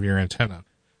direction of your antenna.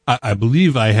 I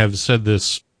believe I have said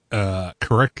this,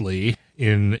 correctly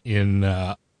in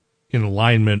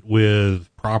alignment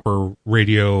with proper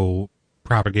radio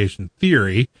propagation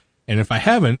theory. And if I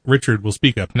haven't, Richard will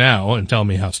speak up now and tell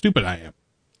me how stupid I am.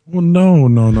 Well, no.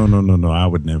 I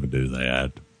would never do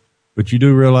that. But you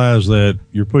do realize that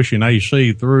you're pushing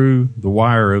AC through the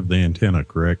wire of the antenna,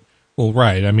 correct? Well,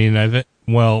 right. I mean,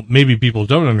 well, maybe people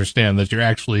don't understand that you're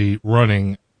actually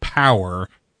running power.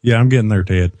 Yeah, I'm getting there,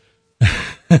 Ted.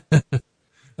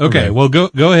 Okay, well,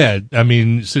 go ahead. I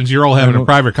mean, since you're all having a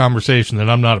private conversation that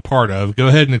I'm not a part of, go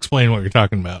ahead and explain what you're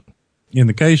talking about. In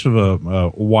the case of a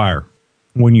wire,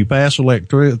 when you pass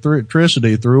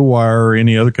electricity through a wire or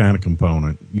any other kind of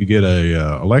component, you get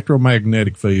a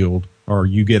electromagnetic field, or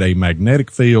you get a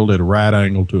magnetic field at a right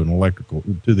angle to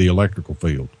the electrical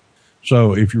field.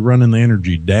 So if you're running the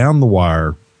energy down the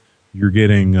wire, you're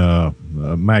getting a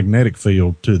magnetic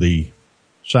field to the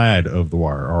side of the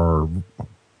wire, or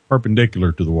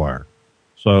perpendicular to the wire.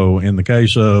 So in the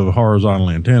case of horizontal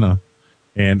antenna,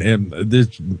 and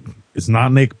this, it's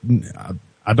not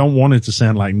I don't want it to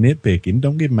sound like nitpicking.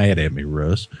 Don't get mad at me,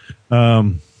 Russ.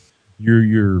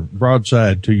 You're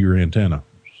broadside to your antenna.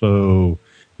 So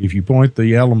if you point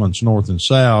the elements north and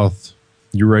south,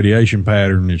 your radiation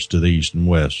pattern is to the east and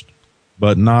west,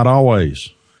 but not always,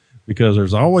 because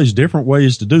there's always different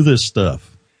ways to do this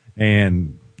stuff.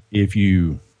 And if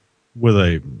you,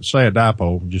 say a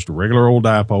dipole, just a regular old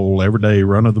dipole, everyday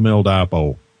run of the mill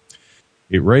dipole,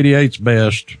 It radiates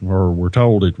best, or we're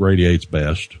told it radiates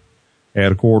best,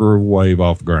 at a quarter of a wave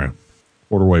off the ground,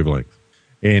 quarter wavelength.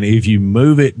 And if you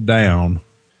move it down,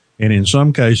 and in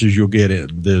some cases you'll get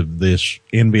this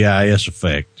NBIS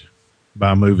effect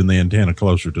by moving the antenna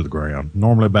closer to the ground,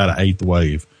 normally about an eighth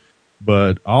wave.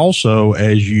 But also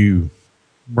as you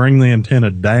bring the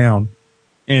antenna down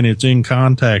and it's in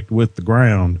contact with the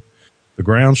ground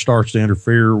starts to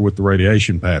interfere with the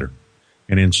radiation pattern.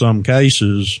 And in some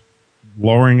cases,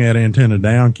 lowering that antenna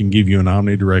down can give you an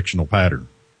omnidirectional pattern.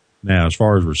 Now, as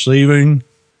far as receiving,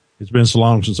 it's been so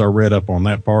long since I read up on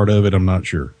that part of it, I'm not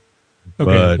sure.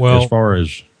 Okay, but as far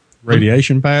as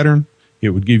radiation pattern, it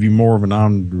would give you more of an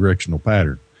omnidirectional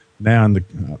pattern. Now,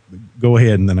 go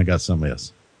ahead, and then I got something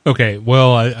else. Okay,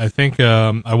 well, I think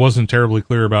I wasn't terribly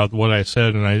clear about what I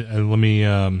said, and let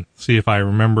me see if I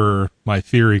remember my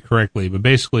theory correctly. But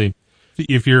basically,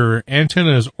 if your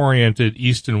antenna is oriented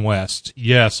east and west,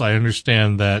 yes, I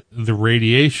understand that the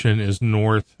radiation is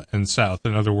north and south.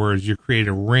 In other words, you create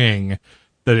a ring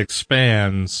that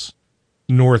expands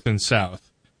north and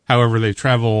south. However, they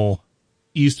travel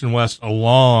east and west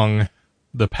along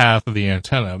the path of the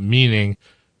antenna, meaning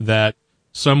that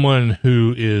someone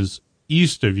who is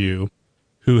east of you,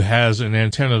 who has an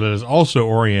antenna that is also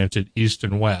oriented east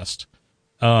and west,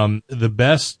 the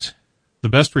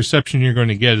best reception you're going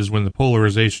to get is when the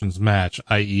polarizations match,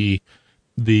 i.e.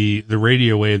 the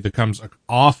radio wave that comes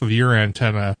off of your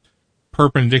antenna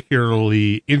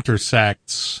perpendicularly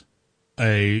intersects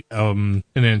an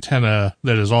antenna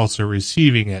that is also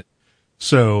receiving it.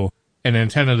 So an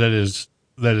antenna that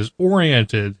is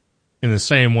oriented in the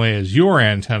same way as your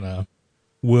antenna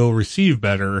will receive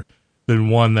better than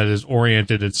one that is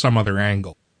oriented at some other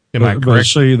angle. Am I correct? But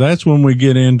see, that's when we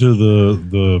get into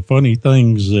the funny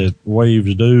things that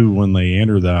waves do when they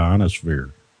enter the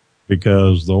ionosphere.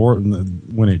 Because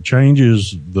when it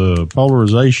changes, the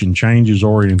polarization changes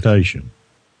orientation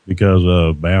because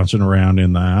of bouncing around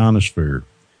in the ionosphere.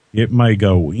 It may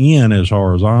go in as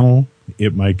horizontal.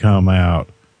 It may come out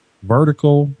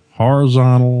vertical,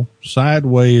 horizontal,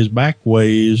 sideways,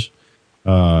 backways.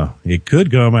 It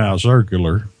could come out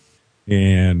circular.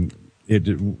 And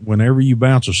whenever you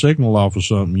bounce a signal off of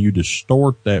something, you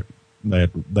distort that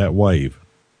wave.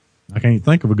 I can't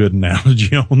think of a good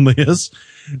analogy on this,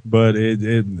 but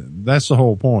that's the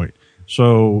whole point.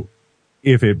 So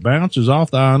if it bounces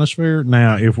off the ionosphere,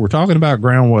 now if we're talking about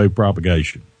ground wave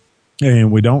propagation,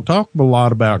 and we don't talk a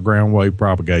lot about ground wave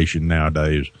propagation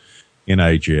nowadays in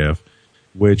HF,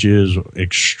 which is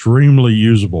extremely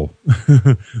usable,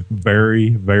 very,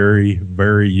 very,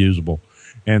 very usable.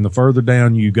 And the further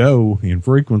down you go in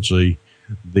frequency,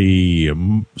 the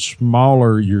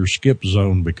smaller your skip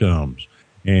zone becomes.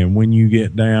 And when you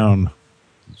get down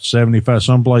 75,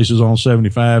 some places on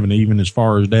 75 and even as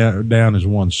far as down as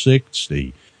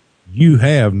 160, you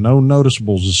have no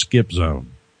noticeable skip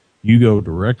zone. You go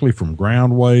directly from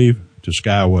ground wave to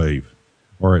sky wave,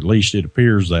 or at least it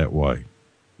appears that way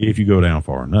if you go down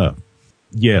far enough.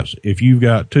 Yes, if you've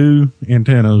got two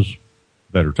antennas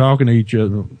that are talking to each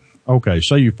other, okay,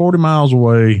 say you're 40 miles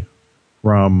away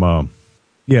from,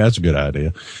 that's a good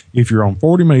idea. If you're on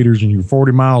 40 meters and you're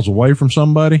 40 miles away from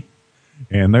somebody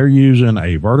and they're using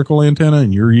a vertical antenna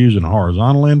and you're using a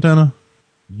horizontal antenna,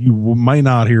 you may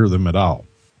not hear them at all.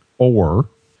 Or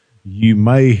you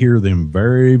may hear them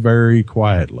very, very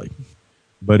quietly.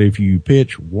 But if you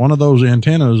pitch one of those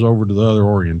antennas over to the other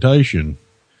orientation,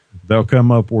 they'll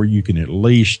come up where you can at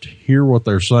least hear what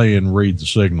they're saying, read the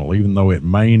signal, even though it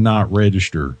may not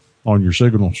register on your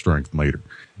signal strength meter.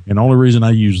 And the only reason I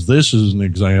use this as an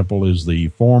example is the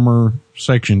former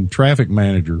section traffic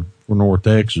manager for North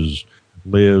Texas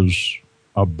lives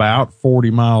about 40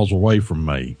 miles away from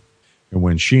me. And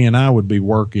when she and I would be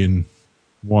working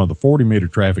one of the 40 meter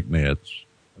traffic nets,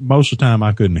 most of the time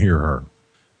I couldn't hear her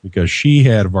because she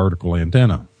had a vertical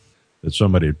antenna that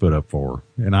somebody had put up for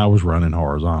her and I was running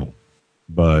horizontal.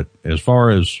 But as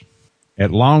far as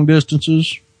at long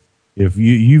distances, if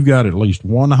you've got at least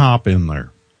one hop in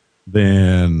there,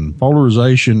 then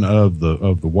polarization of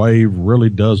the wave really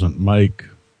doesn't make,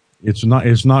 it's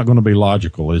not going to be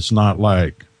logical. It's not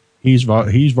like he's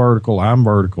vertical, I'm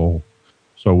vertical,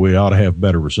 so we ought to have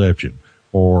better reception.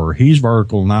 Or he's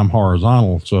vertical and I'm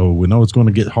horizontal, so we know it's going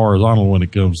to get horizontal when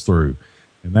it comes through.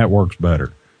 And that works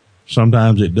better.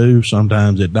 Sometimes it do,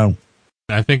 sometimes it don't.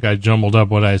 I think I jumbled up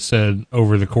what I said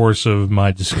over the course of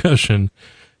my discussion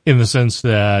in the sense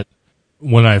that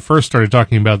when I first started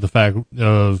talking about the fact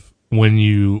of when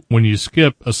you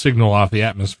skip a signal off the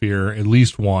atmosphere at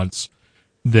least once,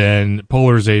 then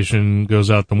polarization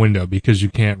goes out the window because you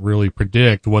can't really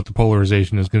predict what the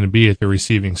polarization is going to be at the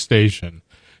receiving station.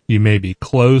 You may be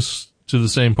close to the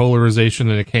same polarization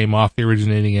that it came off the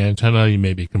originating antenna. You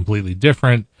may be completely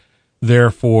different.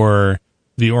 Therefore,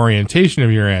 the orientation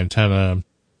of your antenna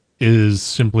is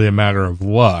simply a matter of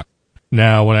luck.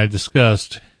 Now, when I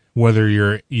discussed whether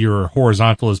your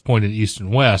horizontal is pointed east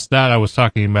and west, that I was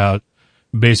talking about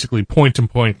basically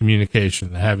point-to-point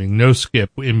communication, having no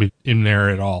skip in there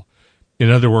at all. In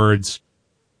other words,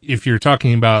 if you're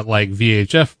talking about like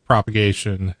VHF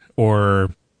propagation, or,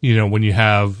 you know, when you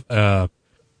have a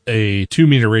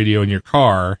 2-meter radio in your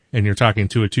car and you're talking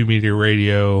to a 2-meter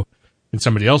radio in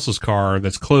somebody else's car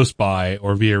that's close by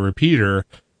or via repeater,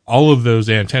 all of those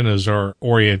antennas are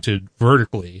oriented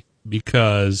vertically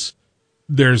because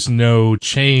there's no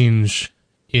change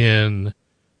in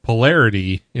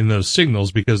polarity in those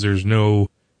signals, because there's no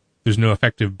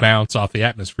effective bounce off the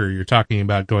atmosphere. You're talking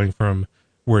about going from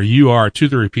where you are to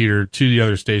the repeater to the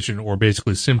other station, or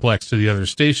basically simplex to the other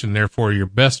station. Therefore, your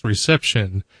best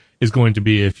reception is going to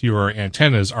be if your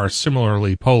antennas are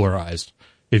similarly polarized.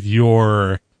 If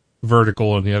you're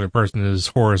vertical and the other person is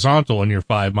horizontal and you're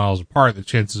 5 miles apart, the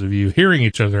chances of you hearing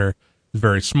each other is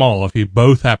very small. If you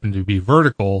both happen to be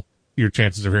vertical, your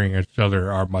chances of hearing each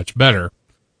other are much better.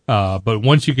 But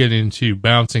once you get into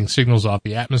bouncing signals off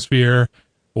the atmosphere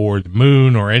or the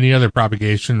moon or any other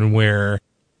propagation where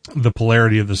the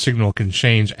polarity of the signal can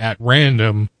change at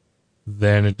random,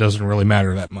 then it doesn't really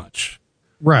matter that much.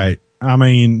 Right. I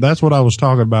mean, that's what I was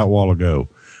talking about a while ago.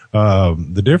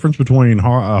 The difference between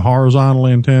a horizontal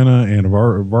antenna and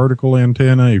a vertical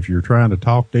antenna, if you're trying to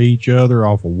talk to each other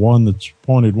off of one that's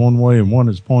pointed one way and one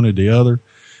that's pointed the other,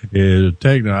 is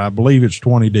I believe it's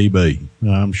 20 dB.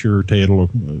 I'm sure Ted will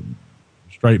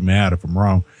straighten me out if I'm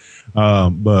wrong.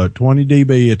 But 20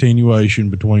 dB attenuation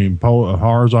between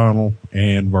horizontal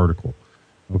and vertical.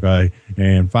 Okay.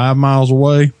 And 5 miles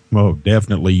away, well,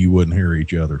 definitely you wouldn't hear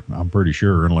each other. I'm pretty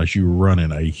sure, unless you were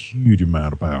running a huge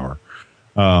amount of power.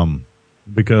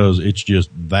 Because it's just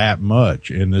that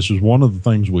much. And this is one of the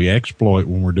things we exploit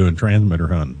when we're doing transmitter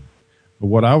hunting. But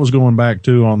what I was going back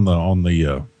to on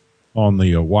the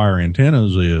wire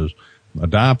antennas is a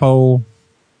dipole,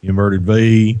 inverted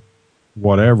V,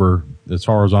 whatever that's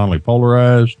horizontally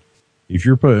polarized. If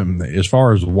you're putting, as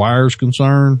far as the wire's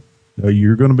concerned,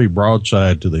 you're going to be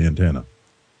broadside to the antenna,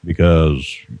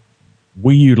 because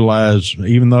we utilize,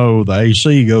 even though the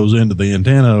AC goes into the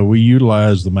antenna, we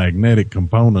utilize the magnetic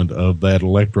component of that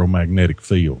electromagnetic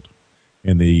field.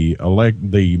 And the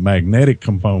magnetic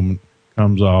component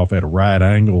comes off at a right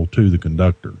angle to the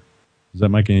conductor. Does that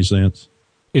make any sense?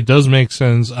 It does make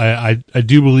sense. I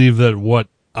do believe that what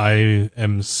I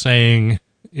am saying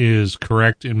is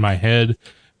correct in my head,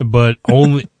 but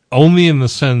only in the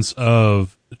sense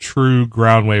of true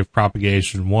ground wave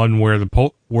propagation, one where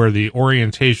the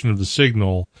orientation of the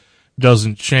signal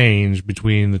doesn't change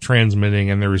between the transmitting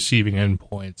and the receiving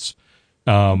endpoints.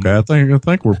 Okay, I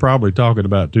think we're probably talking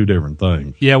about two different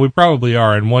things. Yeah, we probably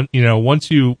are. And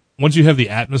once you have the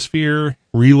atmosphere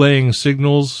relaying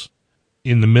signals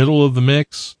in the middle of the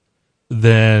mix,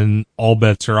 then all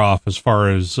bets are off as far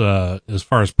as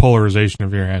polarization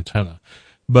of your antenna.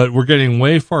 But we're getting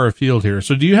way far afield here.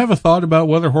 So do you have a thought about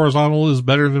whether horizontal is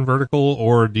better than vertical,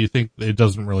 or do you think it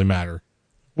doesn't really matter?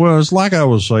 Well, it's like I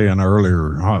was saying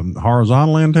earlier,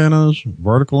 horizontal antennas,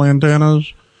 vertical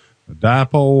antennas, a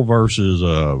dipole versus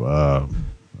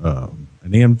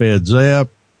an end-fed ZEP,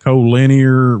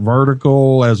 collinear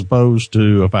vertical as opposed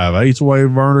to a 5/8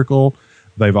 wave vertical.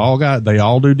 They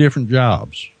all do different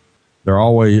jobs. They're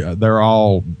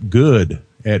all good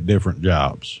at different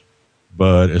jobs.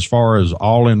 But as far as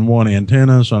all-in-one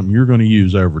antenna, something you're going to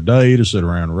use every day to sit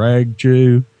around and rag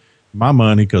chew, my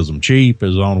money, because I'm cheap,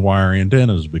 is on wire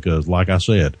antennas, because, like I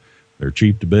said, they're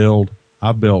cheap to build.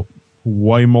 I built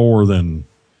way more than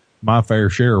my fair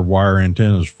share of wire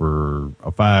antennas for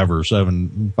a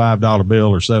 $5 bill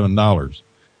or $7.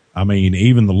 I mean,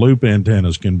 even the loop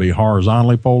antennas can be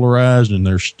horizontally polarized, and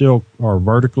they're still are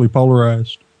vertically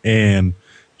polarized and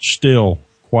still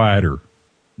quieter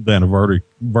than a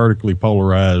vertically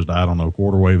polarized, I don't know,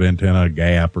 quarter wave antenna,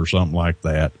 gap, or something like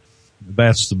that.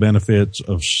 That's the benefits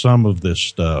of some of this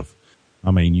stuff.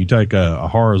 I mean, you take a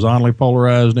horizontally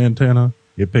polarized antenna,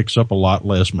 it picks up a lot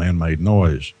less man-made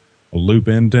noise. A loop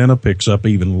antenna picks up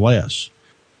even less.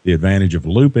 The advantage of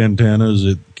a loop antenna is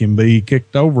it can be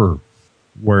kicked over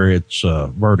where it's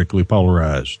vertically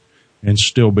polarized and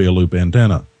still be a loop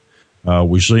antenna.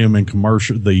 We see them in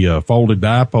commercial, the folded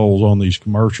dipoles on these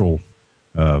commercial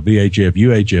VHF,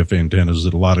 UHF antennas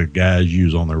that a lot of guys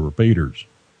use on their repeaters.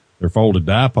 They're folded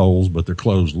dipoles, but they're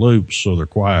closed loops, so they're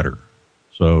quieter.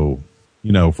 So,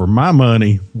 for my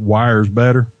money, wire's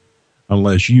better,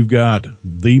 unless you've got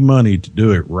the money to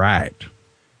do it right.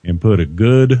 and put a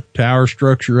good tower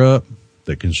structure up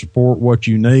that can support what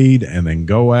you need, and then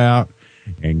go out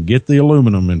and get the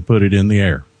aluminum and put it in the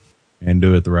air and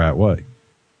do it the right way.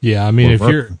 Yeah, I mean,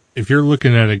 if you're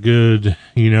looking at a good,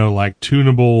 like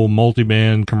tunable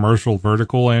multiband commercial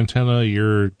vertical antenna,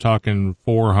 you're talking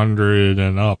 400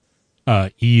 and up,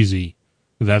 easy.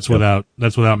 That's without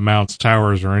mounts,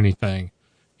 towers, or anything.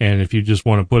 And if you just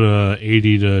want to put a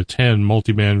 80 to 10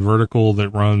 multiband vertical that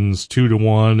runs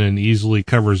 2-to-1 and easily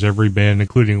covers every band,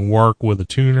 including work with a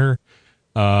tuner,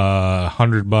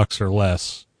 $100 or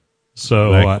less.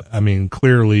 So, Exactly. I mean,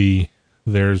 clearly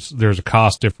there's a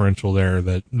cost differential there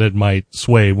that might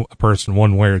sway a person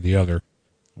one way or the other.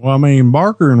 Well, I mean,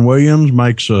 Barker and Williams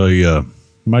makes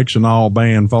an all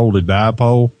band folded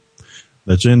dipole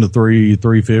that's in the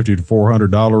 $350 to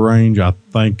 $400 range. I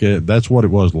think that's what it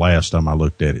was last time I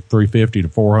looked at it, $350 to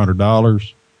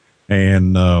 $400.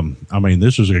 And I mean,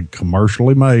 this is a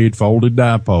commercially made folded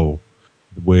dipole,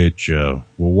 which will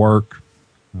work.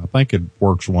 I think it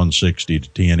works 160 to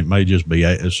 10. It may just be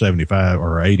 75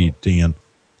 or 80 to 10.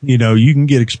 You can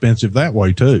get expensive that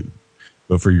way too.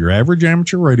 But for your average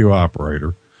amateur radio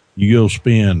operator, you'll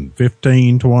spend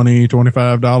 $15, $20,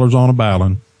 $25 on a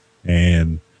balun.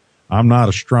 And I'm not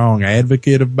a strong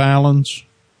advocate of baluns,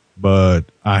 but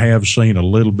I have seen a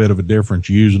little bit of a difference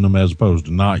using them as opposed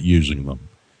to not using them.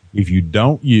 If you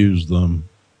don't use them,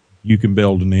 you can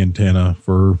build an antenna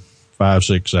for $5,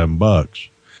 $6, $7.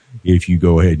 If you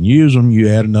go ahead and use them, you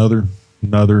add another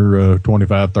 $25,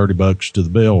 $30 to the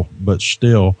bill, but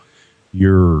still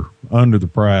you're under the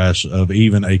price of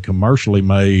even a commercially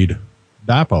made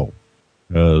dipole.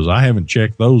 Because I haven't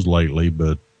checked those lately,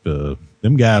 but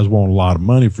them guys want a lot of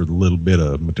money for the little bit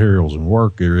of materials and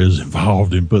work there is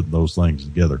involved in putting those things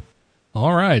together.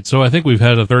 All right. So I think we've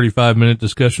had a 35-minute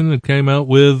discussion that came out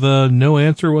with no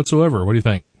answer whatsoever. What do you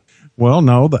think? Well,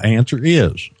 no, the answer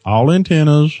is all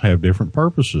antennas have different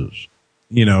purposes.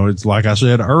 It's like I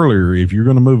said earlier, if you're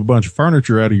going to move a bunch of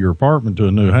furniture out of your apartment to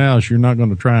a new house, you're not going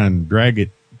to try and drag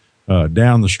it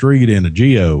down the street in a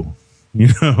Geo,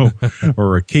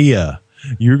 or a Kia.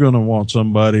 You're going to want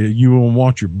you will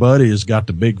want your buddy that's got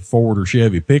the big Ford or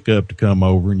Chevy pickup to come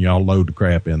over and y'all load the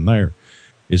crap in there.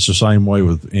 It's the same way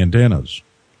with antennas.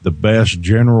 The best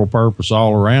general purpose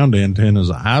all around antennas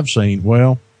I've seen,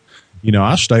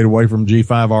 I stayed away from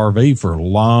G5RV for a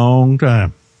long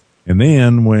time. And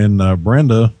then when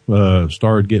Brenda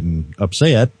started getting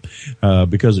upset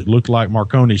because it looked like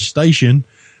Marconi Station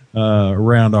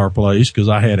around our place, because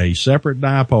I had a separate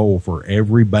dipole for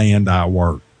every band I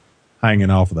worked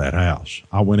hanging off of that house,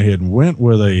 I went ahead and went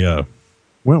with a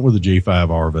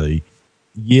G5RV.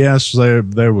 Yes,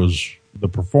 there was, the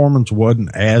performance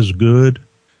wasn't as good,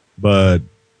 but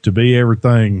to be able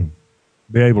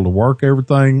to work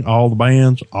everything, all the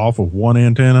bands off of one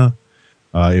antenna,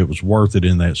 it was worth it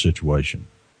in that situation.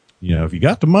 If you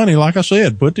got the money, like I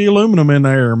said, put the aluminum in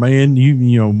there, man.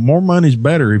 More money's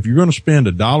better. If you're going to spend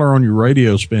 $1 on your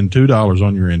radio, spend $2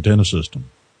 on your antenna system.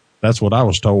 That's what I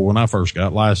was told when I first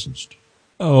got licensed.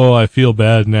 Oh, I feel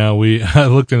bad now. I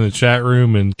looked in the chat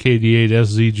room, and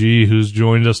KD8SZG, who's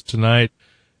joined us tonight,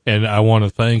 and I want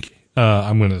to thank,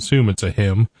 I'm going to assume it's a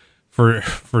him, for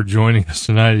joining us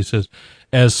tonight. He says,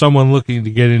 as someone looking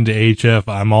to get into HF,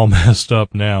 I'm all messed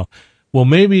up now. Well,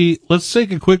 maybe let's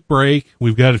take a quick break.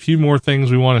 We've got a few more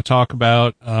things we want to talk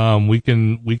about. We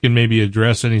can maybe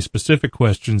address any specific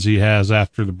questions he has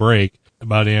after the break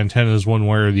about antennas one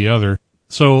way or the other.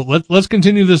 So let's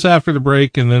continue this after the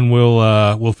break, and then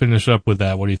we'll finish up with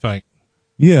that. What do you think?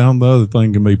 Yeah, the other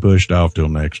thing can be pushed off till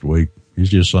next week. It's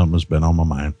just something that's been on my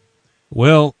mind.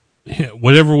 Well,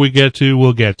 whatever we get to,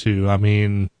 we'll get to. I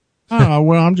mean,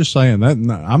 I'm just saying that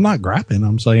I'm not griping.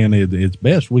 I'm saying it's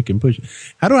best we can push.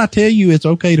 How do I tell you it's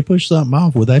okay to push something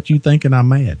off without you thinking I'm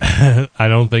mad? I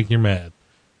don't think you're mad.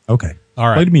 Okay. All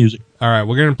right. Play the music. All right.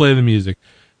 We're going to play the music.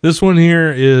 This one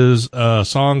here is a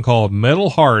song called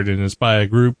Metal Heart, and it's by a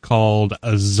group called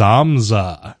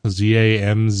Zamza,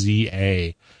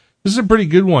 Zamza. This is a pretty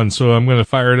good one, so I'm going to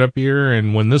fire it up here,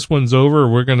 and when this one's over,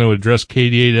 we're going to address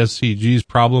KD8SCG's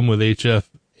problem with HF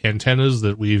antennas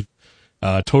that we've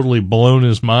totally blown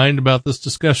his mind about this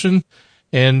discussion,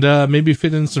 and maybe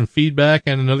fit in some feedback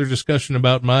and another discussion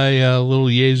about my little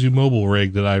Yaesu mobile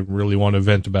rig that I really want to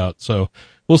vent about. So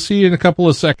we'll see you in a couple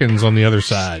of seconds on the other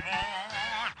side.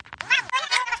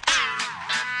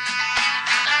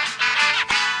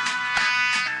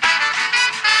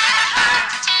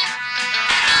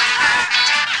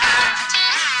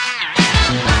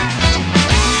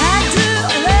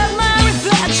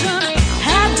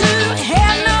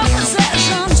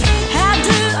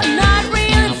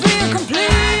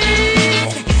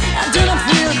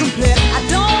 I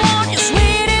don't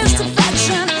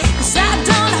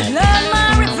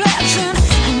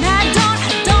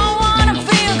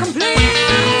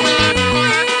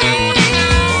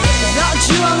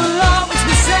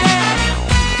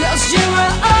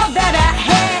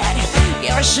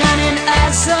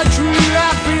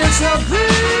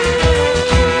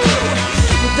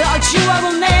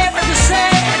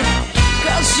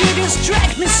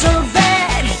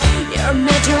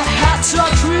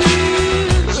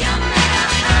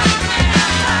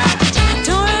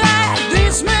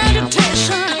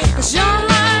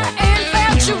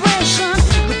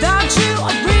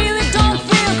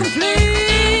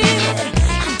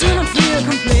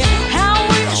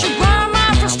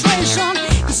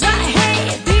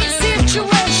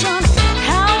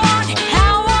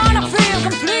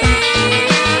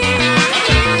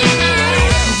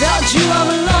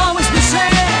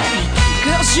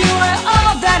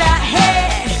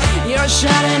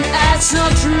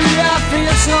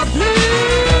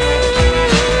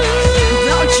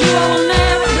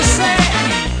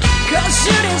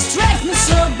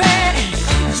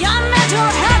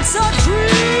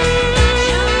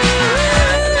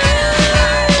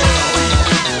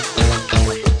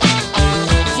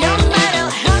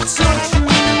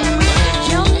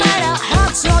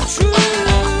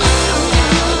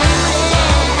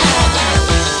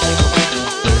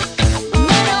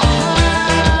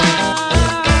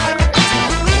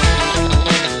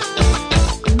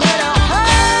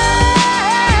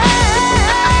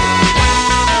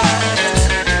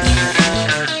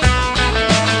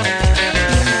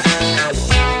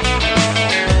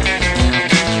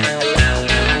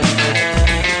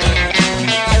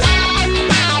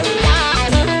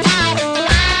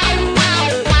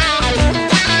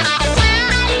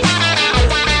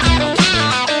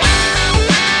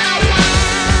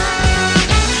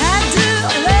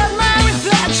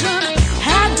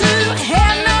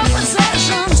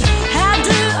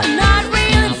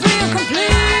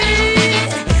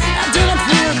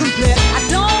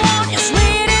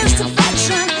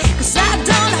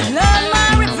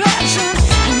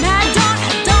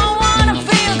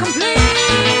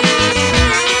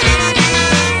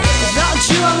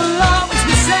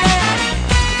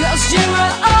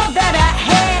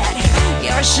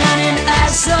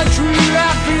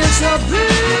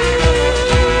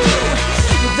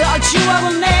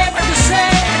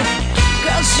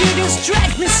you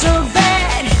distract me so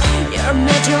bad. Your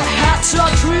mental heart so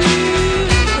true.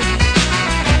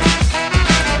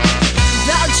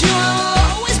 Without you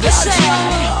I'll always be sad.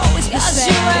 Cause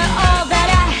you were all that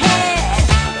I had.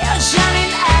 Your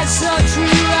shining eyes so true,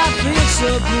 I feel so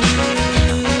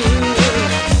blue.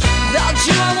 Without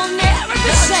you I will never be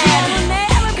sad.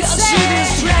 Cause you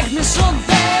distract me so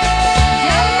bad.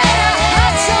 Your mental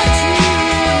heart so true.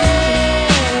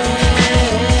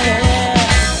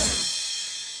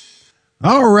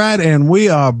 All right, and we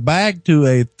are back to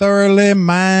a thoroughly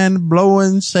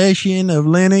mind-blowing session of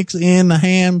Linux in the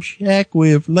Ham Shack.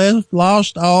 We've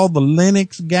lost all the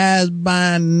Linux guys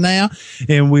by now,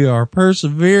 and we are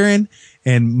persevering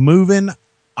and moving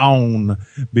on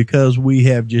because we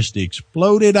have just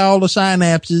exploded all the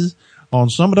synapses on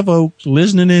some of the folks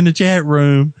listening in the chat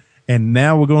room, and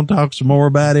now we're going to talk some more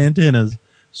about antennas.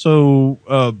 So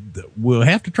we'll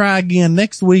have to try again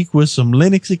next week with some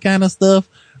Linuxy kind of stuff.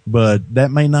 But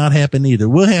that may not happen either.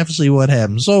 We'll have to see what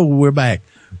happens. So we're back.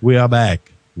 We are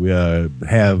back. We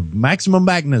have maximum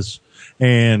backness.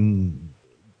 And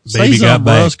say something,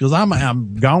 Buzz, because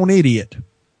I'm gone idiot.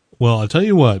 Well, I'll tell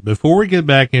you what, before we get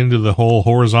back into the whole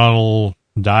horizontal,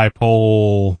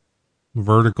 dipole,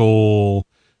 vertical,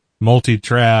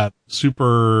 multi-trap,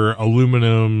 super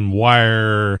aluminum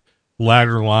wire,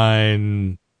 ladder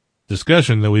line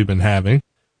discussion that we've been having,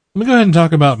 let me go ahead and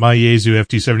talk about my Yaesu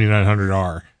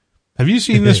FT7900R. Have you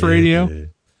seen this radio?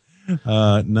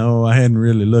 No, I hadn't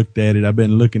really looked at it. I've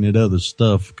been looking at other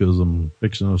stuff because I'm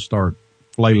fixing to start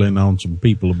flailing on some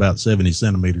people about 70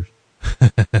 centimeters.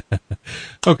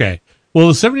 Okay. Well,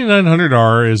 the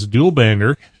 7900R is a dual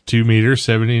bander, 2 meters,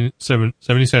 70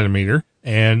 centimeter,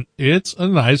 and it's a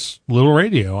nice little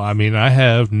radio. I mean, I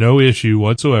have no issue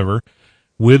whatsoever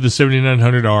with the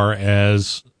 7900R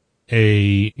as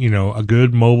a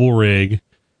good mobile rig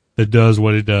that does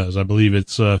what it does. I believe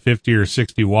it's 50 or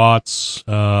 60 watts,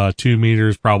 2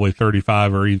 meters, probably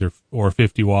 35 or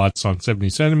 50 watts on 70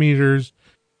 centimeters.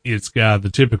 It's got the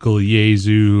typical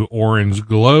Yaesu orange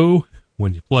glow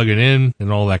when you plug it in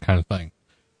and all that kind of thing.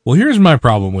 Well, here's my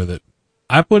problem with it.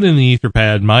 I put in the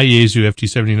Etherpad my Yaesu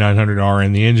FT7900R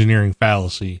and the engineering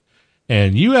fallacy,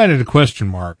 and you added a question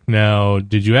mark. Now,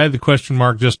 did you add the question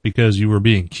mark just because you were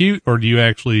being cute, or do you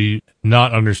actually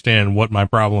not understand what my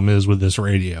problem is with this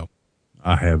radio?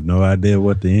 I have no idea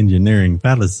what the engineering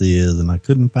fallacy is, and I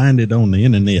couldn't find it on the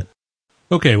internet.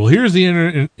 Okay, well, here's the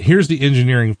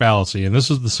engineering fallacy, and this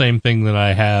is the same thing that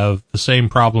I have, the same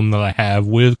problem that I have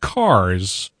with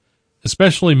cars,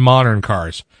 especially modern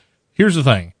cars. Here's the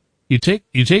thing. You take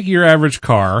your average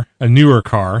car, a newer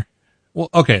car. Well,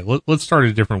 okay, let's start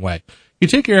a different way. You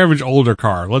take your average older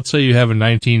car. Let's say you have a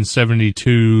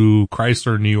 1972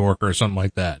 Chrysler New Yorker or something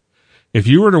like that. If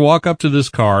you were to walk up to this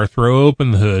car, throw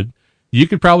open the hood, you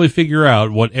could probably figure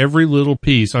out what every little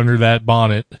piece under that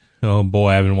bonnet. Oh boy,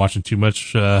 I've been watching too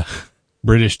much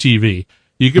British TV.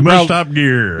 You could too much Top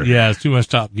Gear. Yeah, it's too much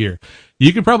Top Gear.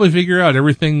 You could probably figure out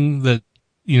everything that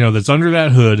that's under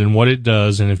that hood and what it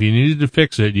does. And if you needed to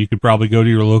fix it, you could probably go to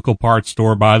your local parts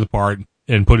store, buy the part,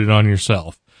 and put it on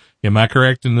yourself. Am I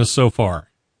correct in this so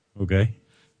far? Okay.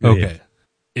 Okay.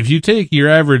 If you take your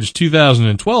average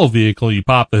 2012 vehicle, you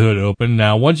pop the hood open.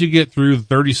 Now, once you get through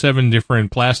 37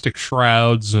 different plastic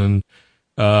shrouds and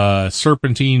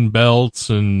serpentine belts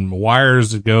and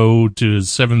wires that go to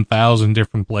 7,000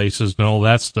 different places and all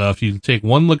that stuff, you take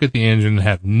one look at the engine and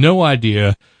have no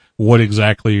idea what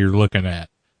exactly you're looking at.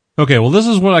 Okay, well, this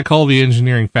is what I call the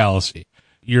engineering fallacy.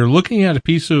 You're looking at a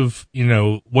piece of,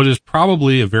 what is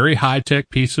probably a very high-tech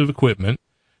piece of equipment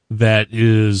that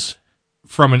is,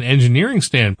 from an engineering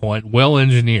standpoint, well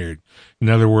engineered. In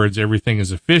other words, everything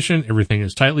is efficient, everything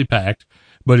is tightly packed.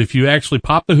 But if you actually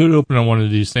pop the hood open on one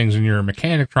of these things and you're a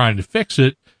mechanic trying to fix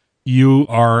it, you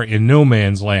are in no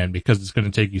man's land because it's going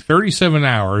to take you 37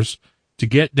 hours to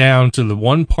get down to the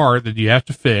one part that you have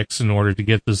to fix in order to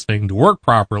get this thing to work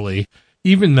properly,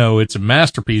 even though it's a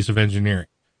masterpiece of engineering.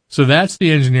 So that's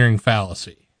the engineering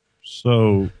fallacy.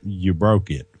 So you broke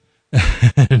it.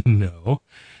 No.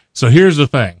 So here's the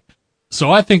thing.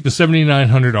 So I think the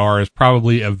 7900R is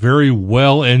probably a very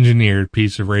well-engineered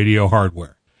piece of radio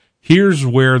hardware. Here's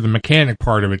where the mechanic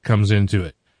part of it comes into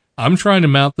it. I'm trying to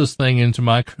mount this thing into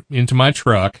my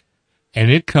truck,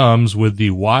 and it comes with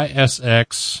the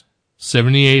YSX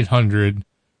 7800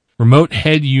 remote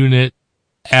head unit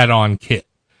add-on kit,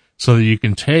 so that you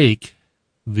can take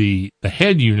the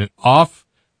head unit off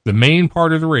the main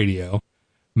part of the radio,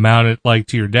 mount it like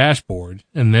to your dashboard,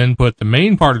 and then put the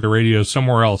main part of the radio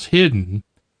somewhere else hidden,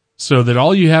 so that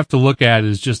all you have to look at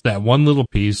is just that one little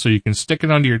piece, so you can stick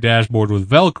it onto your dashboard with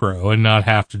Velcro and not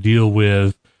have to deal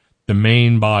with the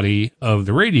main body of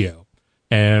the radio.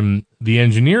 And the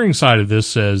engineering side of this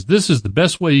says this is the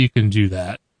best way you can do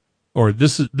that, or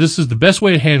this is the best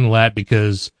way to handle that,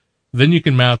 because then you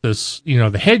can mount this,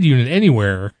 the head unit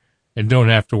anywhere and don't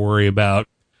have to worry about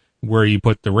where you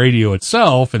put the radio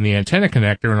itself and the antenna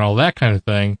connector and all that kind of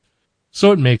thing.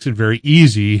 So it makes it very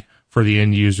easy for the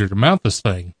end user to mount this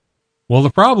thing. Well, the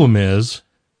problem is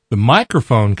the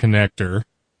microphone connector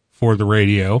for the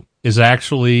radio is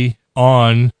actually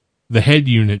on the head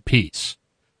unit piece.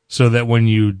 So that when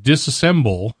you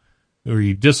disassemble or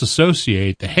you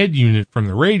disassociate the head unit from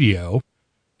the radio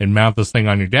and mount this thing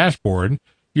on your dashboard,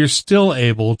 you're still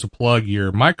able to plug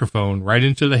your microphone right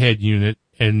into the head unit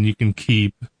and you can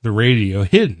keep the radio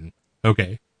hidden.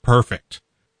 Okay, perfect.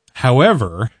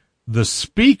 However, the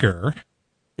speaker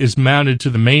is mounted to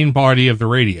the main body of the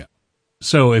radio.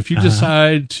 So if you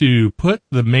decide to put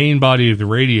the main body of the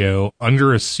radio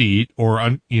under a seat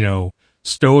or,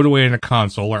 stow it away in a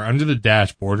console or under the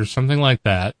dashboard or something like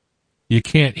that, you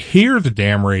can't hear the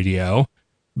damn radio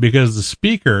because the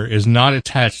speaker is not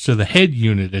attached to the head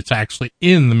unit. It's actually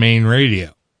in the main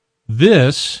radio.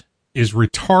 This is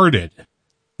retarded.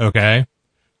 Okay.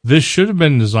 This should have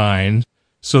been designed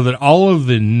so that all of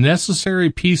the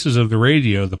necessary pieces of the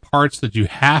radio, the parts that you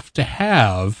have to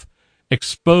have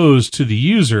exposed to the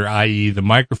user, i.e. the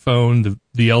microphone,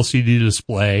 the LCD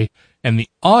display, and the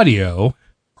audio,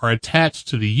 are attached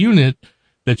to the unit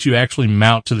that you actually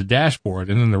mount to the dashboard.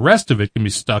 And then the rest of it can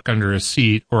be stuck under a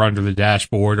seat or under the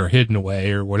dashboard or hidden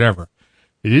away or whatever.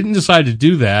 They didn't decide to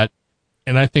do that.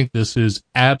 And I think this is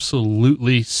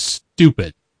absolutely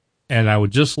stupid. And I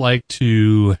would just like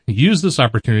to use this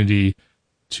opportunity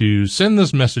to send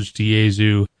this message to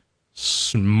Yaesu.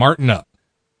 Smarten up.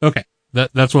 Okay.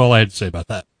 That's all I had to say about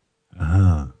that.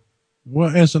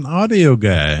 Well, as an audio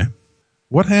guy,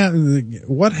 what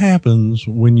happens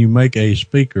when you make a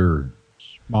speaker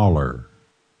smaller?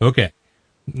 Okay.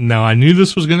 Now, I knew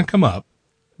this was going to come up,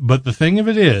 but the thing of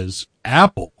it is,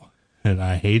 Apple, and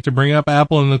I hate to bring up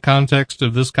Apple in the context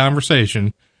of this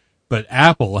conversation, but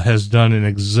Apple has done an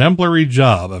exemplary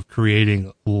job of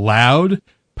creating loud,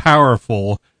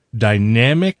 powerful,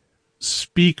 dynamic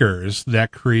speakers that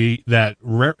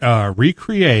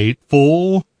recreate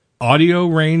full audio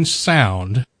range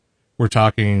sound. We're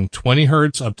talking 20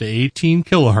 hertz up to 18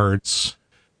 kilohertz,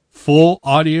 full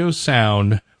audio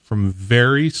sound from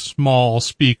very small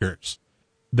speakers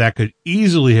that could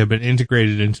easily have been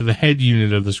integrated into the head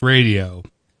unit of this radio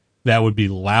that would be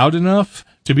loud enough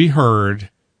to be heard,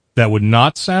 that would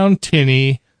not sound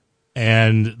tinny,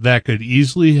 and that could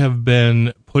easily have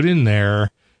been put in there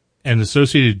and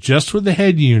associated just with the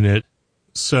head unit.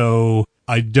 So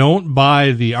I don't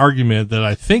buy the argument that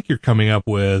I think you're coming up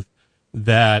with,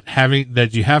 that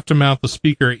you have to mount the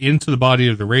speaker into the body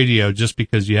of the radio just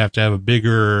because you have to have a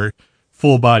bigger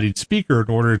full-bodied speaker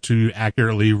in order to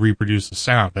accurately reproduce the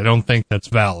sound. I don't think that's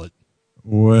valid.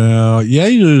 Well,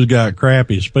 Yaesu's got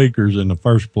crappy speakers in the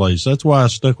first place. That's why I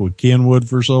stuck with Kenwood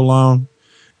for so long.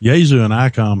 Yaesu and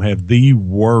ICOM have the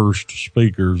worst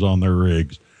speakers on their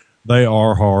rigs. They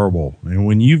are horrible. And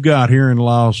when you've got hearing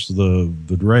loss the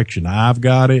direction I've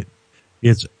got it,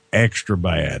 it's extra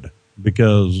bad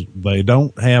because they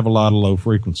don't have a lot of low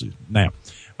frequencies. Now,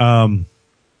 I'm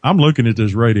looking at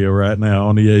this radio right now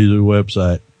on the Yaesu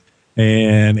website.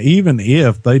 And even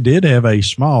if they did have a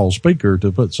small speaker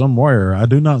to put somewhere, I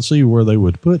do not see where they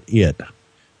would put it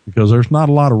because there's not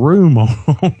a lot of room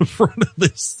on the front of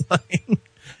this thing.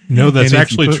 No, that's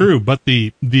actually true. But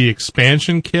the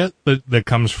expansion kit that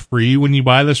comes free when you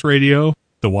buy this radio,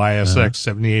 the YSX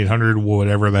 7800,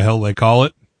 whatever the hell they call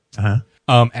it,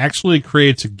 actually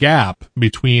creates a gap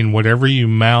between whatever you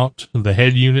mount the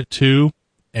head unit to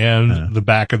and the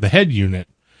back of the head unit.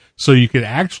 So you could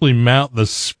actually mount the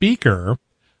speaker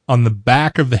on the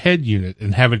back of the head unit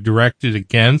and have it directed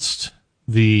against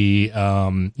the,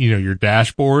 your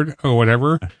dashboard or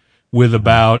whatever with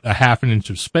about a half an inch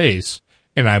of space.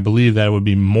 And I believe that would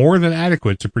be more than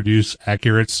adequate to produce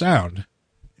accurate sound.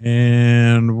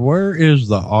 And where is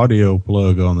the audio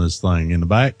plug on this thing? In the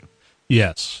back?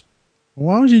 Yes.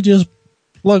 Why don't you just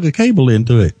plug a cable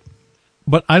into it?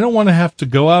 But I don't want to have to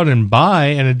go out and buy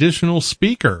an additional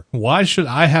speaker. Why should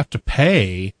I have to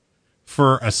pay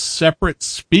for a separate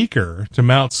speaker to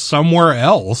mount somewhere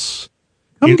else?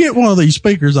 Come get one of these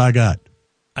speakers I got.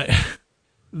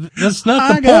 That's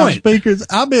not the point. Got speakers.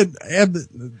 I've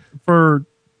been for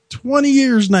 20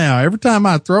 years now. Every time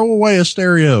I throw away a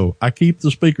stereo, I keep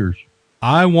the speakers.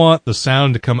 I want the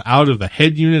sound to come out of the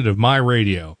head unit of my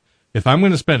radio. If I'm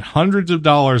going to spend hundreds of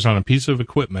dollars on a piece of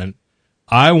equipment,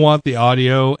 I want the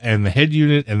audio and the head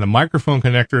unit and the microphone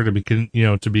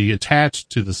connector to be attached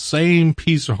to the same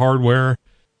piece of hardware.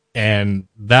 And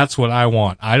that's what I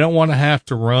want. I don't want to have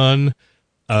to run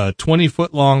a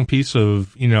 20-foot long piece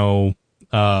of,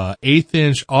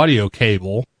 1/8-inch audio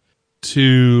cable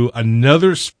to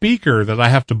another speaker that I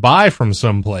have to buy from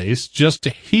someplace just to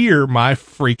hear my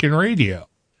freaking radio.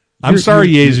 I'm sorry,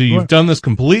 Yezu, you've done this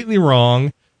completely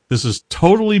wrong. This is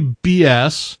totally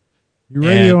BS. Your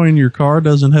radio in your car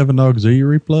doesn't have an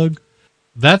auxiliary plug?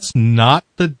 That's not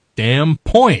the damn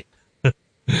point.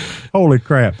 Holy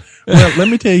crap. Well, let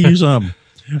me tell you something.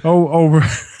 Over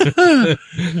the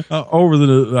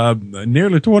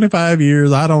nearly 25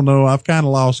 years, I don't know, I've kind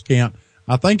of lost count.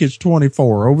 I think it's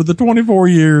 24. Over the 24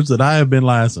 years that I have been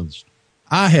licensed,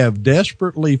 I have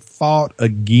desperately fought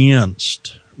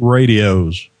against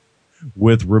radios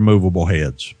with removable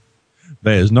heads.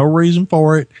 There's no reason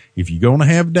for it. If you're going to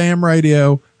have a damn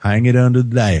radio, hang it under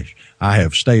the dash. I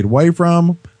have stayed away from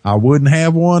them. I wouldn't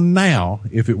have one now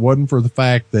if it wasn't for the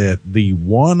fact that the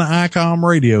one ICOM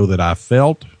radio that I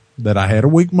felt that I had a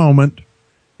weak moment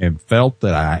and felt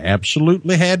that I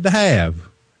absolutely had to have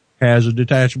has a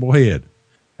detachable head.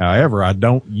 However, I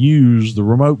don't use the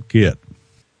remote kit.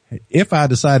 If I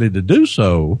decided to do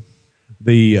so,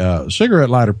 the cigarette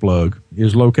lighter plug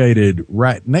is located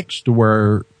right next to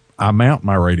where I mount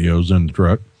my radios in the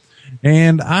truck.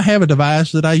 And I have a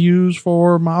device that I use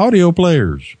for my audio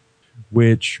players,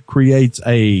 which creates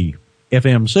a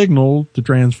FM signal to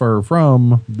transfer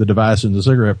from the device in the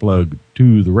cigarette plug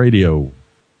to the radio.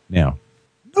 Now,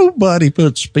 nobody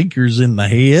puts speakers in the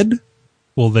head.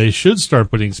 Well, they should start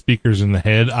putting speakers in the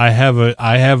head. I have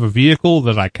a vehicle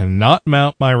that I cannot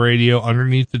mount my radio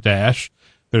underneath the dash.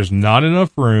 There's not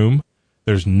enough room.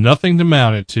 There's nothing to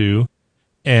mount it to.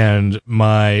 And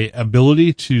my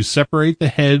ability to separate the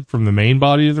head from the main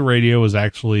body of the radio is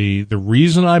actually the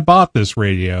reason I bought this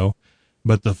radio.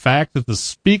 But the fact that the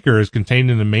speaker is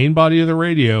contained in the main body of the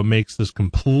radio makes this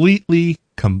completely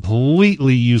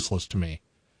useless to me.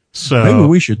 So maybe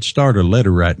we should start a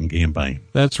letter writing campaign.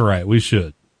 That's right. We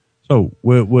should. So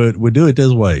we'll do it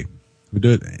this way. We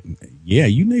do it. Yeah,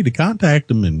 you need to contact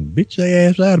them and bitch their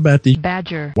ass out about this.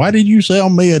 Badger. Why did you sell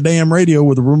me a damn radio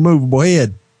with a removable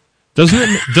head? Doesn't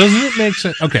it make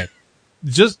sense? Okay.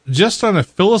 Just on a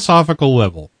philosophical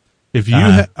level, if you,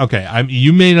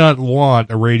 you may not want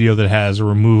a radio that has a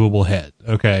removable head.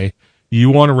 Okay. You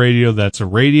want a radio that's a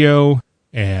radio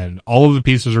and all of the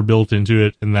pieces are built into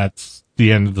it. And that's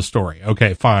the end of the story.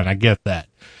 Okay, fine. I get that.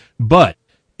 But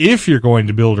if you're going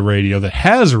to build a radio that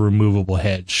has a removable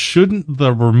head, shouldn't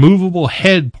the removable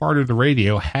head part of the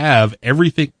radio have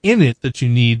everything in it that you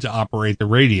need to operate the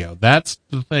radio? That's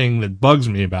the thing that bugs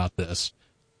me about this.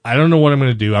 I don't know what I'm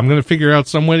going to do. I'm going to figure out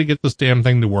some way to get this damn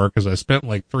thing to work because I spent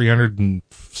like 300 and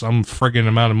some friggin'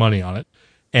 amount of money on it.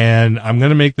 And I'm going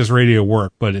to make this radio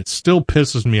work, but it still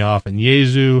pisses me off. And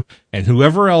Yezu and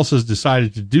whoever else has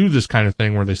decided to do this kind of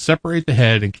thing where they separate the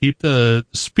head and keep the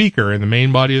speaker in the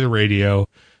main body of the radio,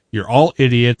 you're all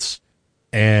idiots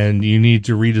and you need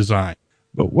to redesign.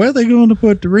 But where are they going to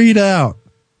put the readout?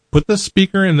 Put the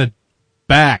speaker in the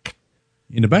back.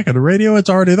 In the back of the radio? It's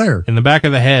already there. In the back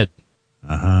of the head.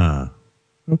 Uh-huh.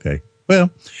 Okay. Well,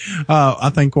 I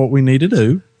think what we need to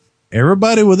do,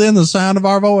 everybody within the sound of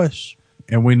our voice,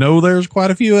 and we know there's quite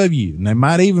a few of you, and there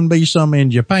might even be some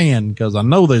in Japan, because I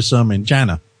know there's some in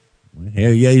China. Well,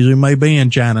 hell, Yezu may be in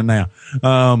China now.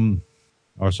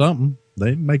 Or something.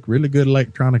 They make really good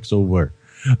electronics over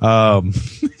there.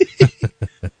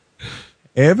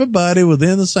 Everybody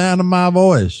within the sound of my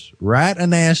voice, write a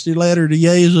nasty letter to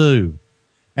Yezu.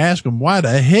 Ask him why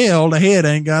the hell the head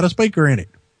ain't got a speaker in it.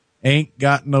 Ain't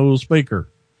got no speaker.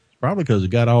 It's probably because it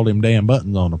got all them damn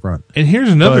buttons on the front. And here's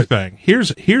another thing.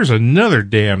 Here's another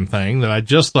damn thing that I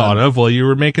just thought of while you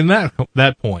were making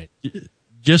that point.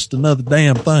 Just another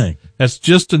damn thing. That's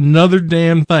just another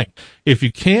damn thing. If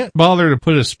you can't bother to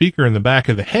put a speaker in the back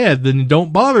of the head, then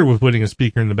don't bother with putting a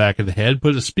speaker in the back of the head.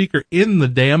 Put a speaker in the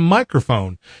damn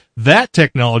microphone. That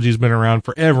technology's been around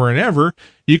forever and ever.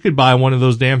 You could buy one of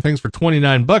those damn things for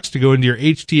 $29 to go into your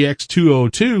HTX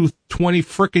 202 20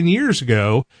 frickin' years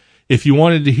ago if you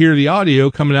wanted to hear the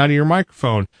audio coming out of your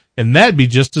microphone. And that'd be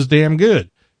just as damn good.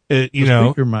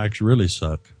 Speaker mics really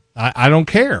suck. I don't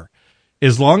care.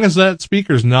 As long as that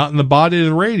speaker's not in the body of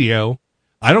the radio,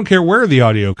 I don't care where the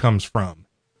audio comes from.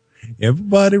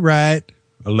 Everybody write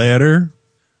a letter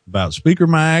about speaker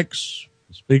mics,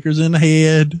 speakers in the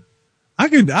head. I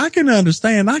can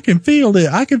understand. I can feel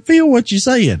it. I can feel what you're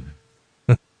saying.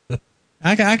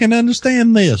 I can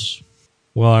understand this.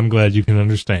 Well, I'm glad you can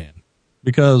understand.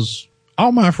 Because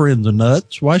all my friends are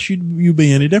nuts. Why should you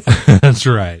be any different? That's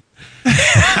right.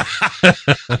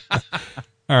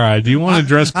 All right. Do you want to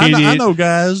address I KD? know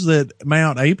guys that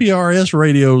mount APRS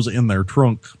radios in their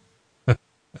trunk.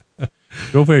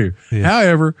 Go figure. Yeah.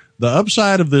 However, the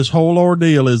upside of this whole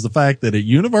ordeal is the fact that at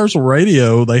Universal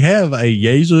Radio, they have a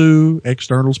Yaesu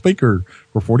external speaker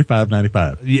for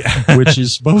 $45.95. Yeah. Which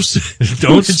is supposed to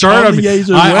Don't it's start on on the me.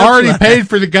 Yaesu I already website. paid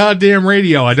for the goddamn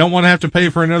radio. I don't want to have to pay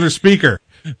for another speaker.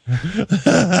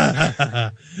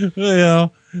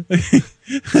 Well,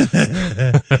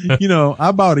 you know,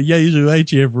 I bought a Yaesu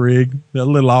HF rig, a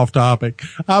little off topic.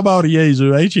 I bought a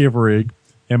Yaesu HF rig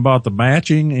and bought the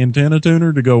matching antenna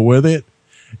tuner to go with it.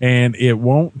 And it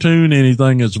won't tune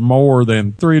anything that's more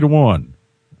than 3-to-1.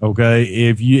 Okay.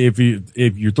 If you're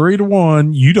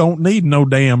 3-to-1, you don't need no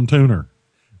damn tuner,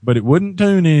 but it wouldn't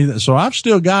tune anything. So I've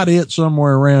still got it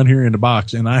somewhere around here in the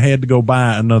box, and I had to go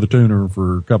buy another tuner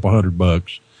for a couple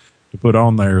 $100 to put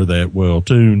on there that will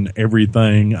tune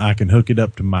everything. I can hook it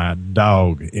up to my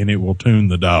dog and it will tune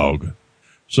the dog.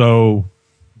 So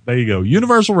there you go.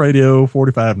 Universal Radio,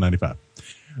 $45.95.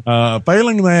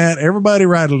 Failing that, everybody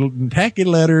write a tacky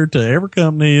letter to every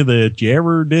company that you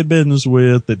ever did business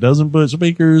with that doesn't put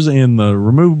speakers in the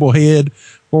removable head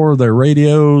for their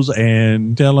radios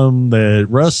and tell them that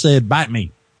Russ said, bite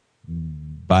me.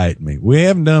 Bite me. We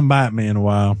haven't done bite me in a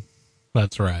while.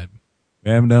 That's right.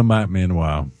 We haven't done bite me in a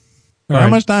while. All How right.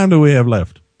 much time do we have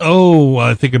left? Oh,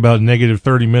 I think about negative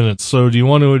 30 minutes. So do you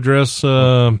want to address,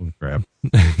 Crap.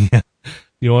 yeah.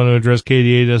 You want to address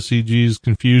KD8SCG's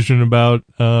confusion about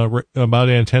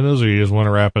antennas, or you just want to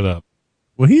wrap it up?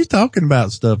 Well, he's talking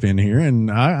about stuff in here,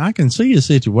 and I can see a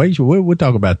situation. We'll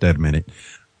talk about that in a minute.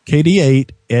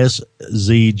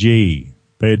 KD8SZG.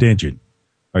 Pay attention.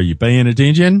 Are you paying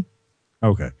attention?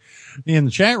 Okay. In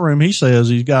the chat room, he says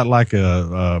he's got like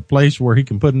a place where he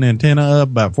can put an antenna up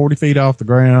about 40 feet off the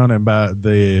ground, and about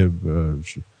the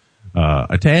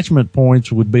attachment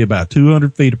points would be about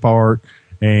 200 feet apart,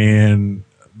 and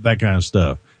that kind of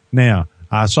stuff. Now,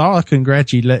 I saw a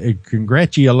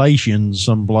congratulations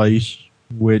someplace,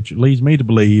 which leads me to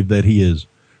believe that he is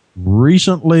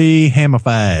recently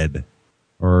hamified,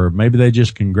 or maybe they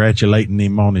just congratulating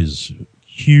him on his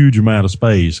huge amount of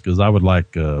space, because I would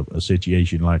like a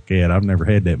situation like that. I've never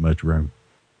had that much room.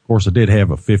 Of course, I did have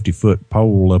a 50-foot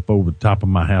pole up over the top of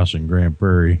my house in Grand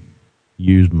Prairie.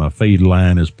 Used my feed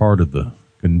line as part of the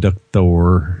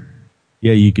conductor.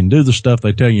 Yeah, you can do the stuff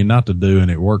they tell you not to do, and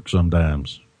it works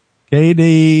sometimes.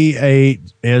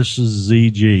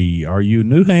 KD8SZG. Are you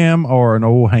new ham or an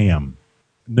old ham?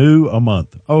 New a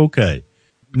month. Okay.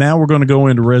 Now we're going to go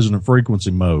into resonant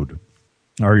frequency mode.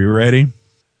 Are you ready?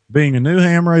 Being a new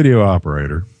ham radio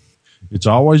operator, it's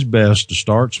always best to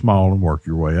start small and work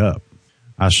your way up.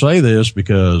 I say this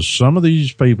because some of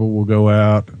these people will go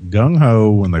out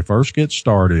gung-ho when they first get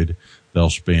started. They'll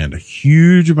spend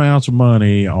huge amounts of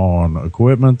money on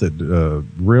equipment that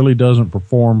really doesn't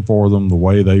perform for them the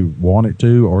way they want it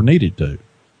to or need it to.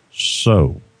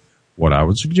 So what I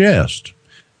would suggest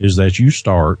is that you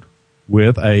start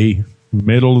with a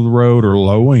middle of the road or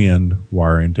low end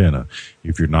wire antenna.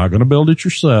 If you're not going to build it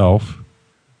yourself,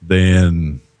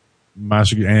 then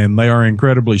and they are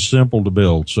incredibly simple to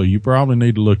build. So you probably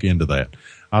need to look into that.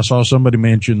 I saw somebody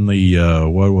mention the,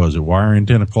 Wire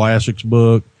Antenna Classics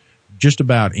book. Just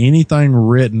about anything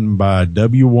written by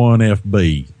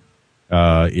W1FB,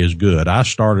 is good. I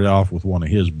started off with one of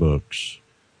his books,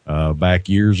 back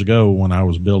years ago when I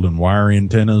was building wire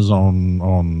antennas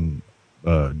on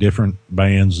different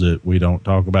bands that we don't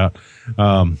talk about,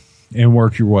 and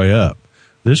work your way up.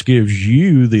 This gives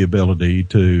you the ability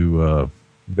to,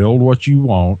 build what you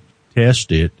want,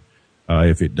 test it.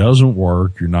 If it doesn't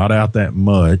work, you're not out that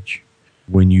much.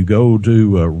 When you go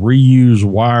to reuse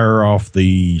wire off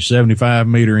the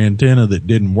 75-meter antenna that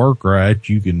didn't work right,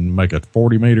 you can make a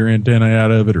 40-meter antenna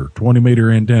out of it or 20-meter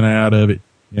antenna out of it.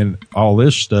 And all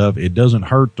this stuff, it doesn't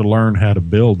hurt to learn how to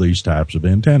build these types of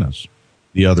antennas.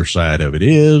 The other side of it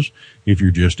is, if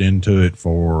you're just into it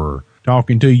for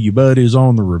talking to your buddies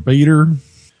on the repeater,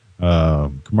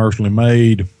 commercially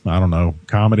made, I don't know,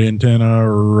 Comet antenna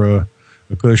or a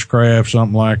Cushcraft,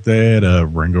 something like that,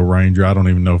 Ringo Ranger. I don't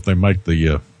even know if they make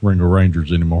the Ringo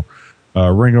Rangers anymore.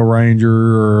 Ringo Ranger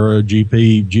or a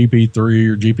GP3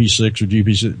 or GP6 or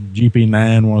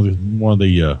GP9,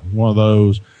 one of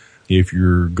those. If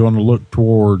you're going to look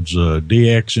towards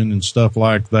DXing and stuff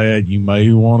like that, you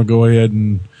may want to go ahead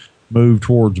and move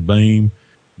towards beam.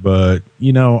 But,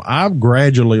 I've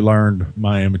gradually learned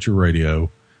my amateur radio,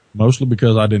 mostly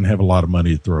because I didn't have a lot of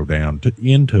money to throw down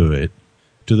into it.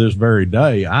 To this very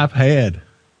day, I've had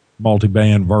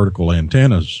multi-band vertical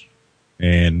antennas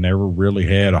and never really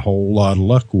had a whole lot of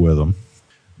luck with them.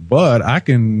 but I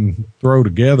can throw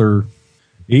together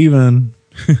even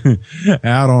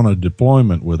out on a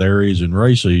deployment with Aries and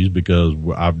Races, because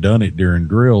I've done it during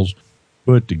drills,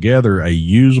 put together a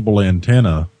usable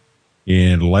antenna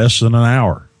in less than an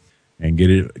hour and get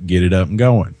it up and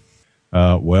going.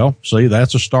 Well, see,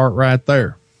 that's a start right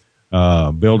there.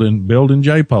 Building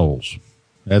J-poles.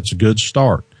 That's a good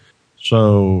start.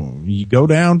 So you go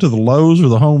down to the Lowe's or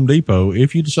the Home Depot.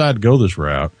 If you decide to go this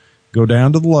route, go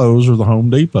down to the Lowe's or the Home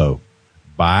Depot,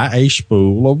 buy a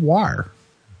spool of wire.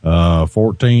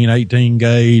 14, 18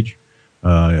 gauge,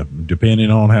 depending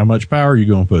on how much power you're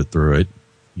going to put through it.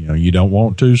 You know, you don't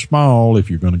want too small if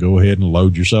you're going to go ahead and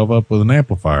load yourself up with an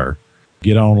amplifier.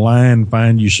 Get online,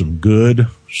 find you some good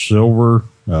silver,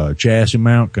 chassis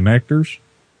mount connectors.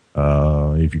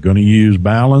 If you're going to use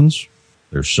Ballons,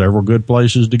 there's several good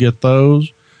places to get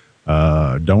those.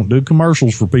 Don't do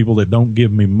commercials for people that don't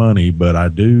give me money, but I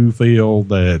do feel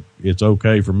that it's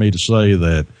okay for me to say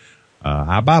that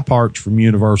I buy parts from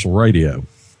Universal Radio.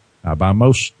 I buy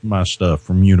most of my stuff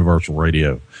from Universal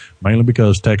Radio, mainly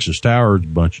because Texas Tower is a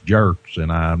bunch of jerks,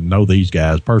 and I know these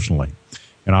guys personally.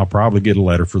 And I'll probably get a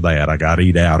letter for that. I got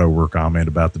eat out over a comment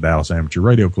about the Dallas Amateur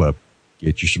Radio Club.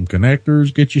 Get you some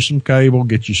connectors, get you some cable,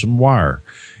 get you some wire.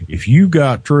 If you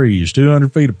got trees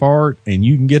 200 feet apart and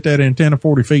you can get that antenna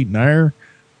 40 feet in the air,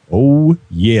 oh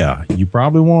yeah, you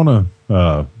probably want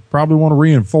to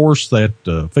reinforce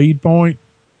that feed point.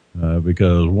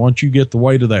 Because once you get the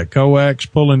weight of that coax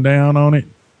pulling down on it,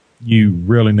 you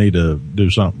really need to do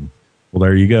something. Well,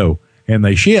 there you go. And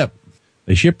they ship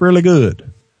really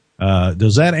good.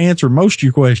 Does that answer most of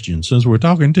your questions, since we're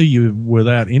talking to you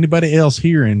without anybody else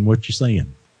hearing what you're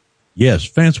saying? Yes,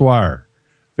 fence wire.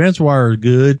 Fence wire is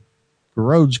good.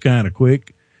 Corrodes kind of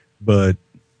quick, but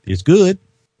it's good.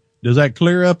 Does that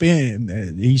clear up?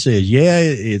 He says, yeah,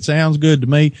 it sounds good to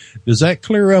me. Does that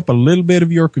clear up a little bit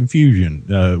of your confusion?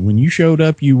 When you showed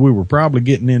up, we were probably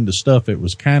getting into stuff that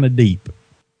was kind of deep.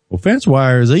 Well, fence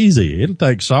wire is easy. It'll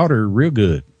take solder real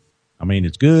good. I mean,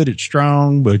 it's good, it's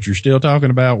strong, but you're still talking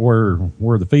about where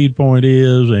the feed point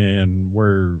is and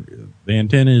where the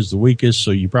antenna is the weakest.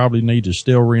 So you probably need to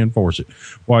still reinforce it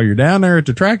while you're down there at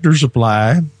the Tractor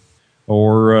Supply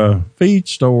or feed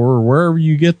store, or wherever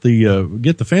you get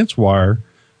the fence wire.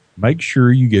 Make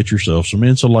sure you get yourself some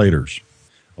insulators.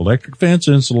 Electric fence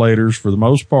insulators, for the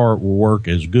most part, will work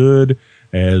as good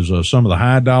as some of the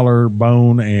high dollar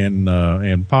bone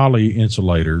and poly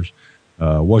insulators.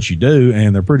 What you do,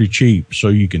 and they're pretty cheap, so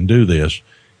you can do this,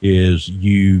 is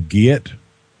you get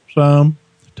some,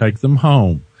 take them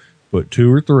home, put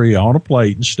 2 or 3 on a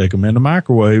plate and stick them in the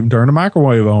microwave and turn the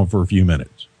microwave on for a few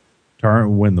minutes.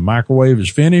 When the microwave is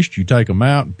finished, you take them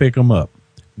out and pick them up.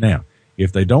 Now,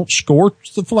 if they don't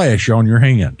scorch the flesh on your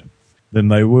hand, then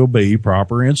they will be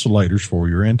proper insulators for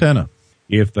your antenna.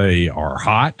 If they are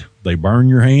hot, they burn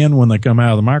your hand when they come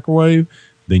out of the microwave,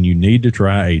 then you need to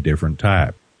try a different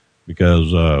type,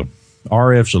 because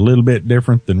RF's a little bit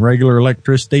different than regular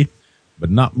electricity, but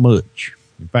not much.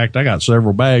 In fact, I got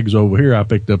several bags over here I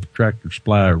picked up at Tractor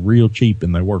Supply real cheap,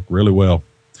 and they work really well.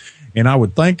 And I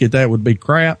would think that would be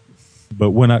crap,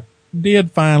 but when I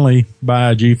did finally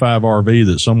buy a G5 RV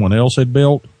that someone else had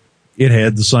built, it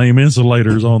had the same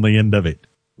insulators on the end of it.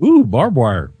 Ooh, barbed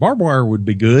wire. Barbed wire would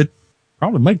be good.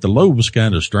 Probably make the lobes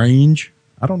kind of strange.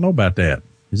 I don't know about that.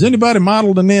 Has anybody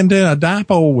modeled an antenna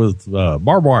dipole with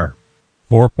barbed wire?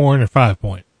 4-point or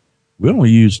 5-point? We only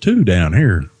use 2 down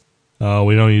here. Oh,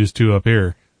 we don't use 2 up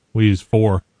here. We use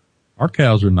 4. Our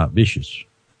cows are not vicious.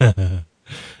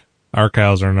 Our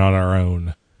cows are not our own.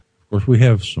 Of course, we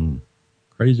have some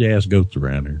crazy ass goats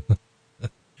around here.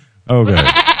 Okay.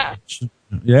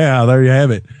 Yeah, there you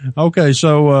have it. Okay,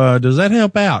 so does that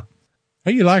help out?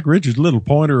 How you like Richard's little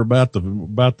pointer about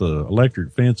the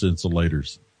electric fence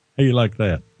insulators? How you like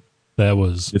that? That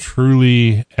was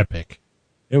truly epic.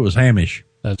 It was Hamish.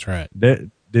 That's right.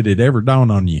 Did it ever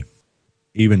dawn on you,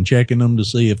 even checking them to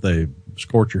see if they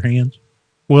scorch your hands?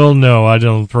 Well, no, I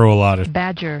don't throw a lot of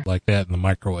badger like that in the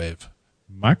microwave.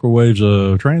 Microwave's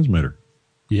a transmitter.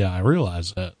 Yeah, I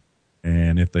realize that.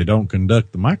 And if they don't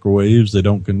conduct the microwaves, they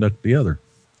don't conduct the other.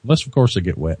 Unless, of course, they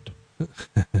get wet.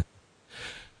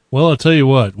 Well, I'll tell you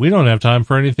what, we don't have time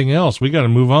for anything else. We got to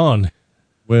move on.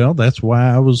 Well, that's why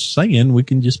I was saying we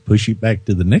can just push it back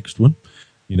to the next one.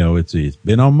 You know, it's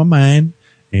been on my mind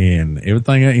and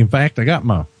everything. In fact, I got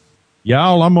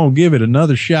y'all, I'm going to give it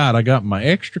another shot. I got my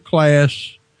extra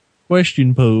class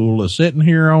question pool sitting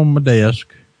here on my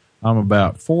desk. I'm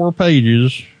about 4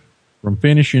 pages from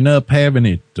finishing up having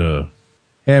it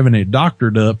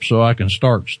doctored up so I can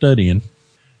start studying.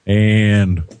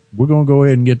 And we're going to go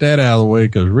ahead and get that out of the way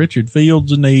because Richard feels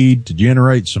the need to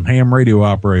generate some ham radio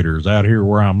operators out here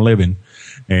where I'm living.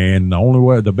 And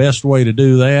the best way to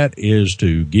do that is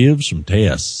to give some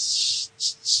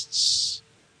tests.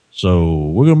 So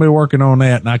we're going to be working on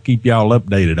that, and I'll keep y'all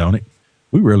updated on it.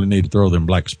 We really need to throw them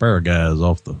Black Sparrow guys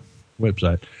off the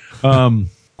website.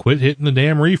 Quit hitting the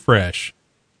damn refresh.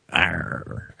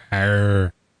 Arr.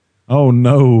 Arr. Oh,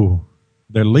 no.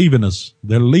 They're leaving us.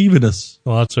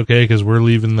 Well, that's okay because we're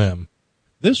leaving them.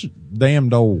 This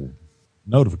damned old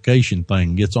notification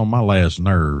thing gets on my last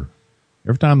nerve.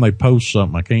 Every time they post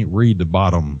something, I can't read the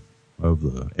bottom of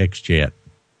the X-Chat,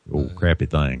 old crappy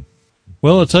thing.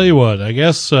 Well, I'll tell you what, I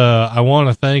guess I want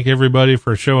to thank everybody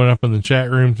for showing up in the chat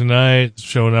room tonight,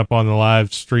 showing up on the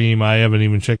live stream. I haven't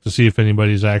even checked to see if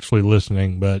anybody's actually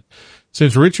listening, but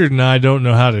since Richard and I don't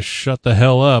know how to shut the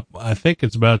hell up, I think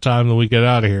it's about time that we get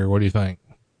out of here. What do you think?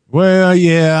 Well,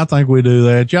 yeah, I think we do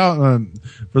that. Y'all,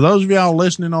 for those of y'all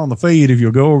listening on the feed, if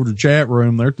you'll go over to the chat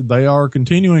room, they are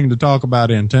continuing to talk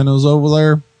about antennas over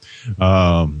there.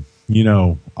 You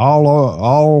know,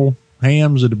 all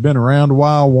hams that have been around a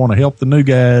while want to help the new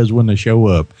guys when they show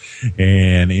up.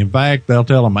 And in fact, they'll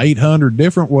tell them 800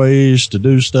 different ways to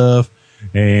do stuff.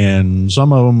 And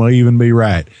some of them will even be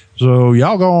right. So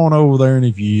y'all go on over there, and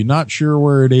if you're not sure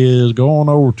where it is, go on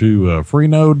over to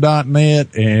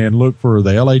freenode.net and look for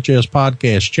the LHS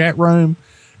podcast chat room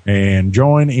and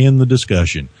join in the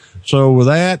discussion. So with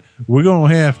that, we're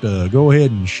going to have to go ahead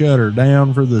and shut her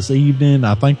down for this evening.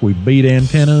 I think we beat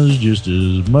antennas just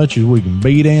as much as we can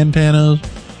beat antennas,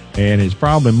 and it's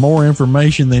probably more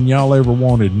information than y'all ever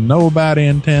wanted to know about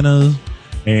antennas.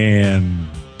 And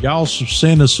y'all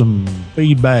send us some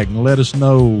feedback and let us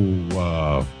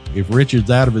know if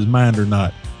Richard's out of his mind or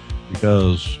not,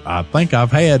 because I think I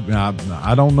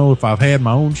don't know if I've had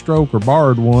my own stroke or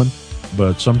borrowed one,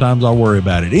 but sometimes I worry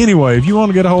about it. Anyway, if you want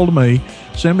to get a hold of me,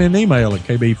 send me an email at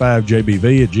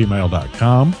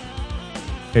kb5jbv@gmail.com,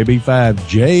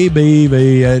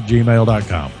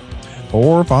 kb5jbv@gmail.com,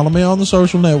 or follow me on the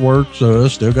social networks.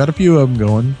 Still got a few of them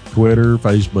going, Twitter,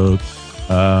 Facebook.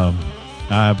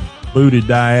 I booted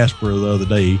Diaspora the other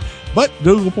day, but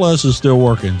Google Plus is still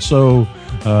working. So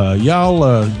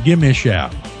y'all give me a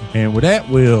shout. And with that,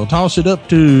 we'll toss it up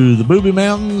to the Booby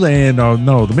Mountains and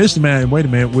the Misty Mountains. Wait a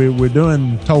minute, we're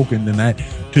doing Tolkien tonight.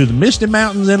 To the Misty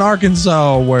Mountains in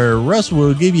Arkansas, where Russ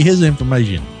will give you his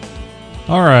information.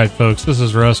 All right, folks, this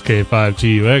is Russ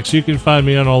K5TUX. You can find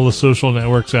me on all the social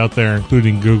networks out there,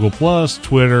 including Google Plus,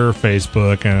 Twitter,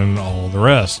 Facebook, and all the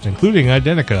rest, including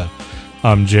Identica.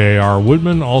 I'm J.R.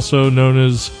 Woodman, also known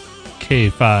as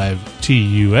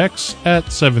K5TUX at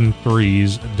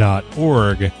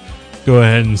 73s.org. Go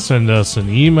ahead and send us an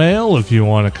email if you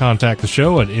want to contact the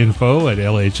show at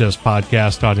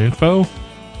info@lhspodcast.info.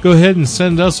 Go ahead and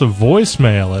send us a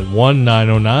voicemail at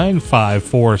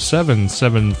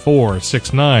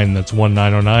 1-909-547-7469. That's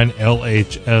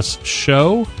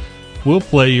 1-909-LHS-SHOW. We'll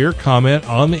play your comment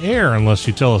on the air unless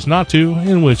you tell us not to,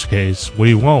 in which case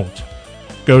we won't.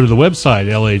 Go to the website,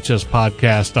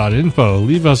 lhspodcast.info.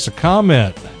 Leave us a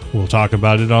comment. We'll talk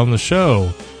about it on the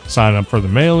show. Sign up for the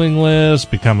mailing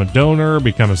list, become a donor,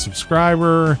 become a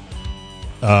subscriber.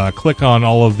 Click on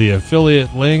all of the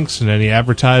affiliate links and any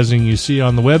advertising you see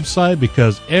on the website,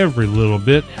 because every little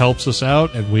bit helps us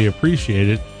out and we appreciate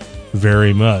it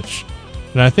very much.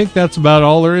 And I think that's about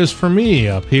all there is for me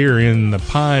up here in the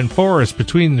pine forest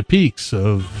between the peaks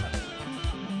of...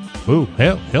 Oh,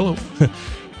 hello.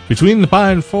 Between the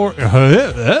pine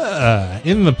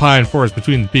in the pine forest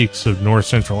between the peaks of north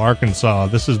central Arkansas.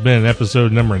 This has been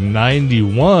episode number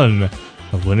 91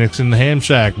 of Linux in the Ham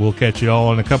Shack. We'll catch you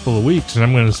all in a couple of weeks, and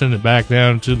I'm going to send it back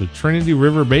down to the Trinity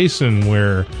River Basin,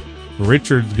 where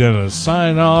Richard's going to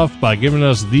sign off by giving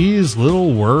us these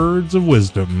little words of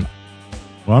wisdom.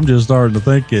 Well, I'm just starting to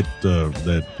think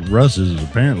that Russ is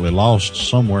apparently lost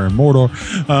somewhere in Mordor.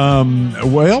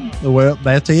 Well,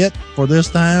 that's it for this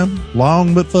time.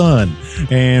 Long but fun.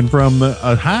 And from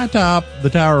a high top,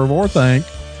 the Tower of Orthanc,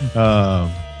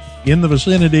 in the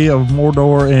vicinity of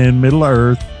Mordor and Middle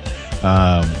Earth,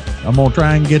 I'm going to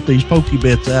try and get these pokey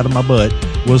bits out of my butt.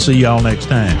 We'll see y'all next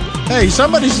time. Hey,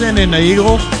 somebody send in the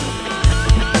Eagles.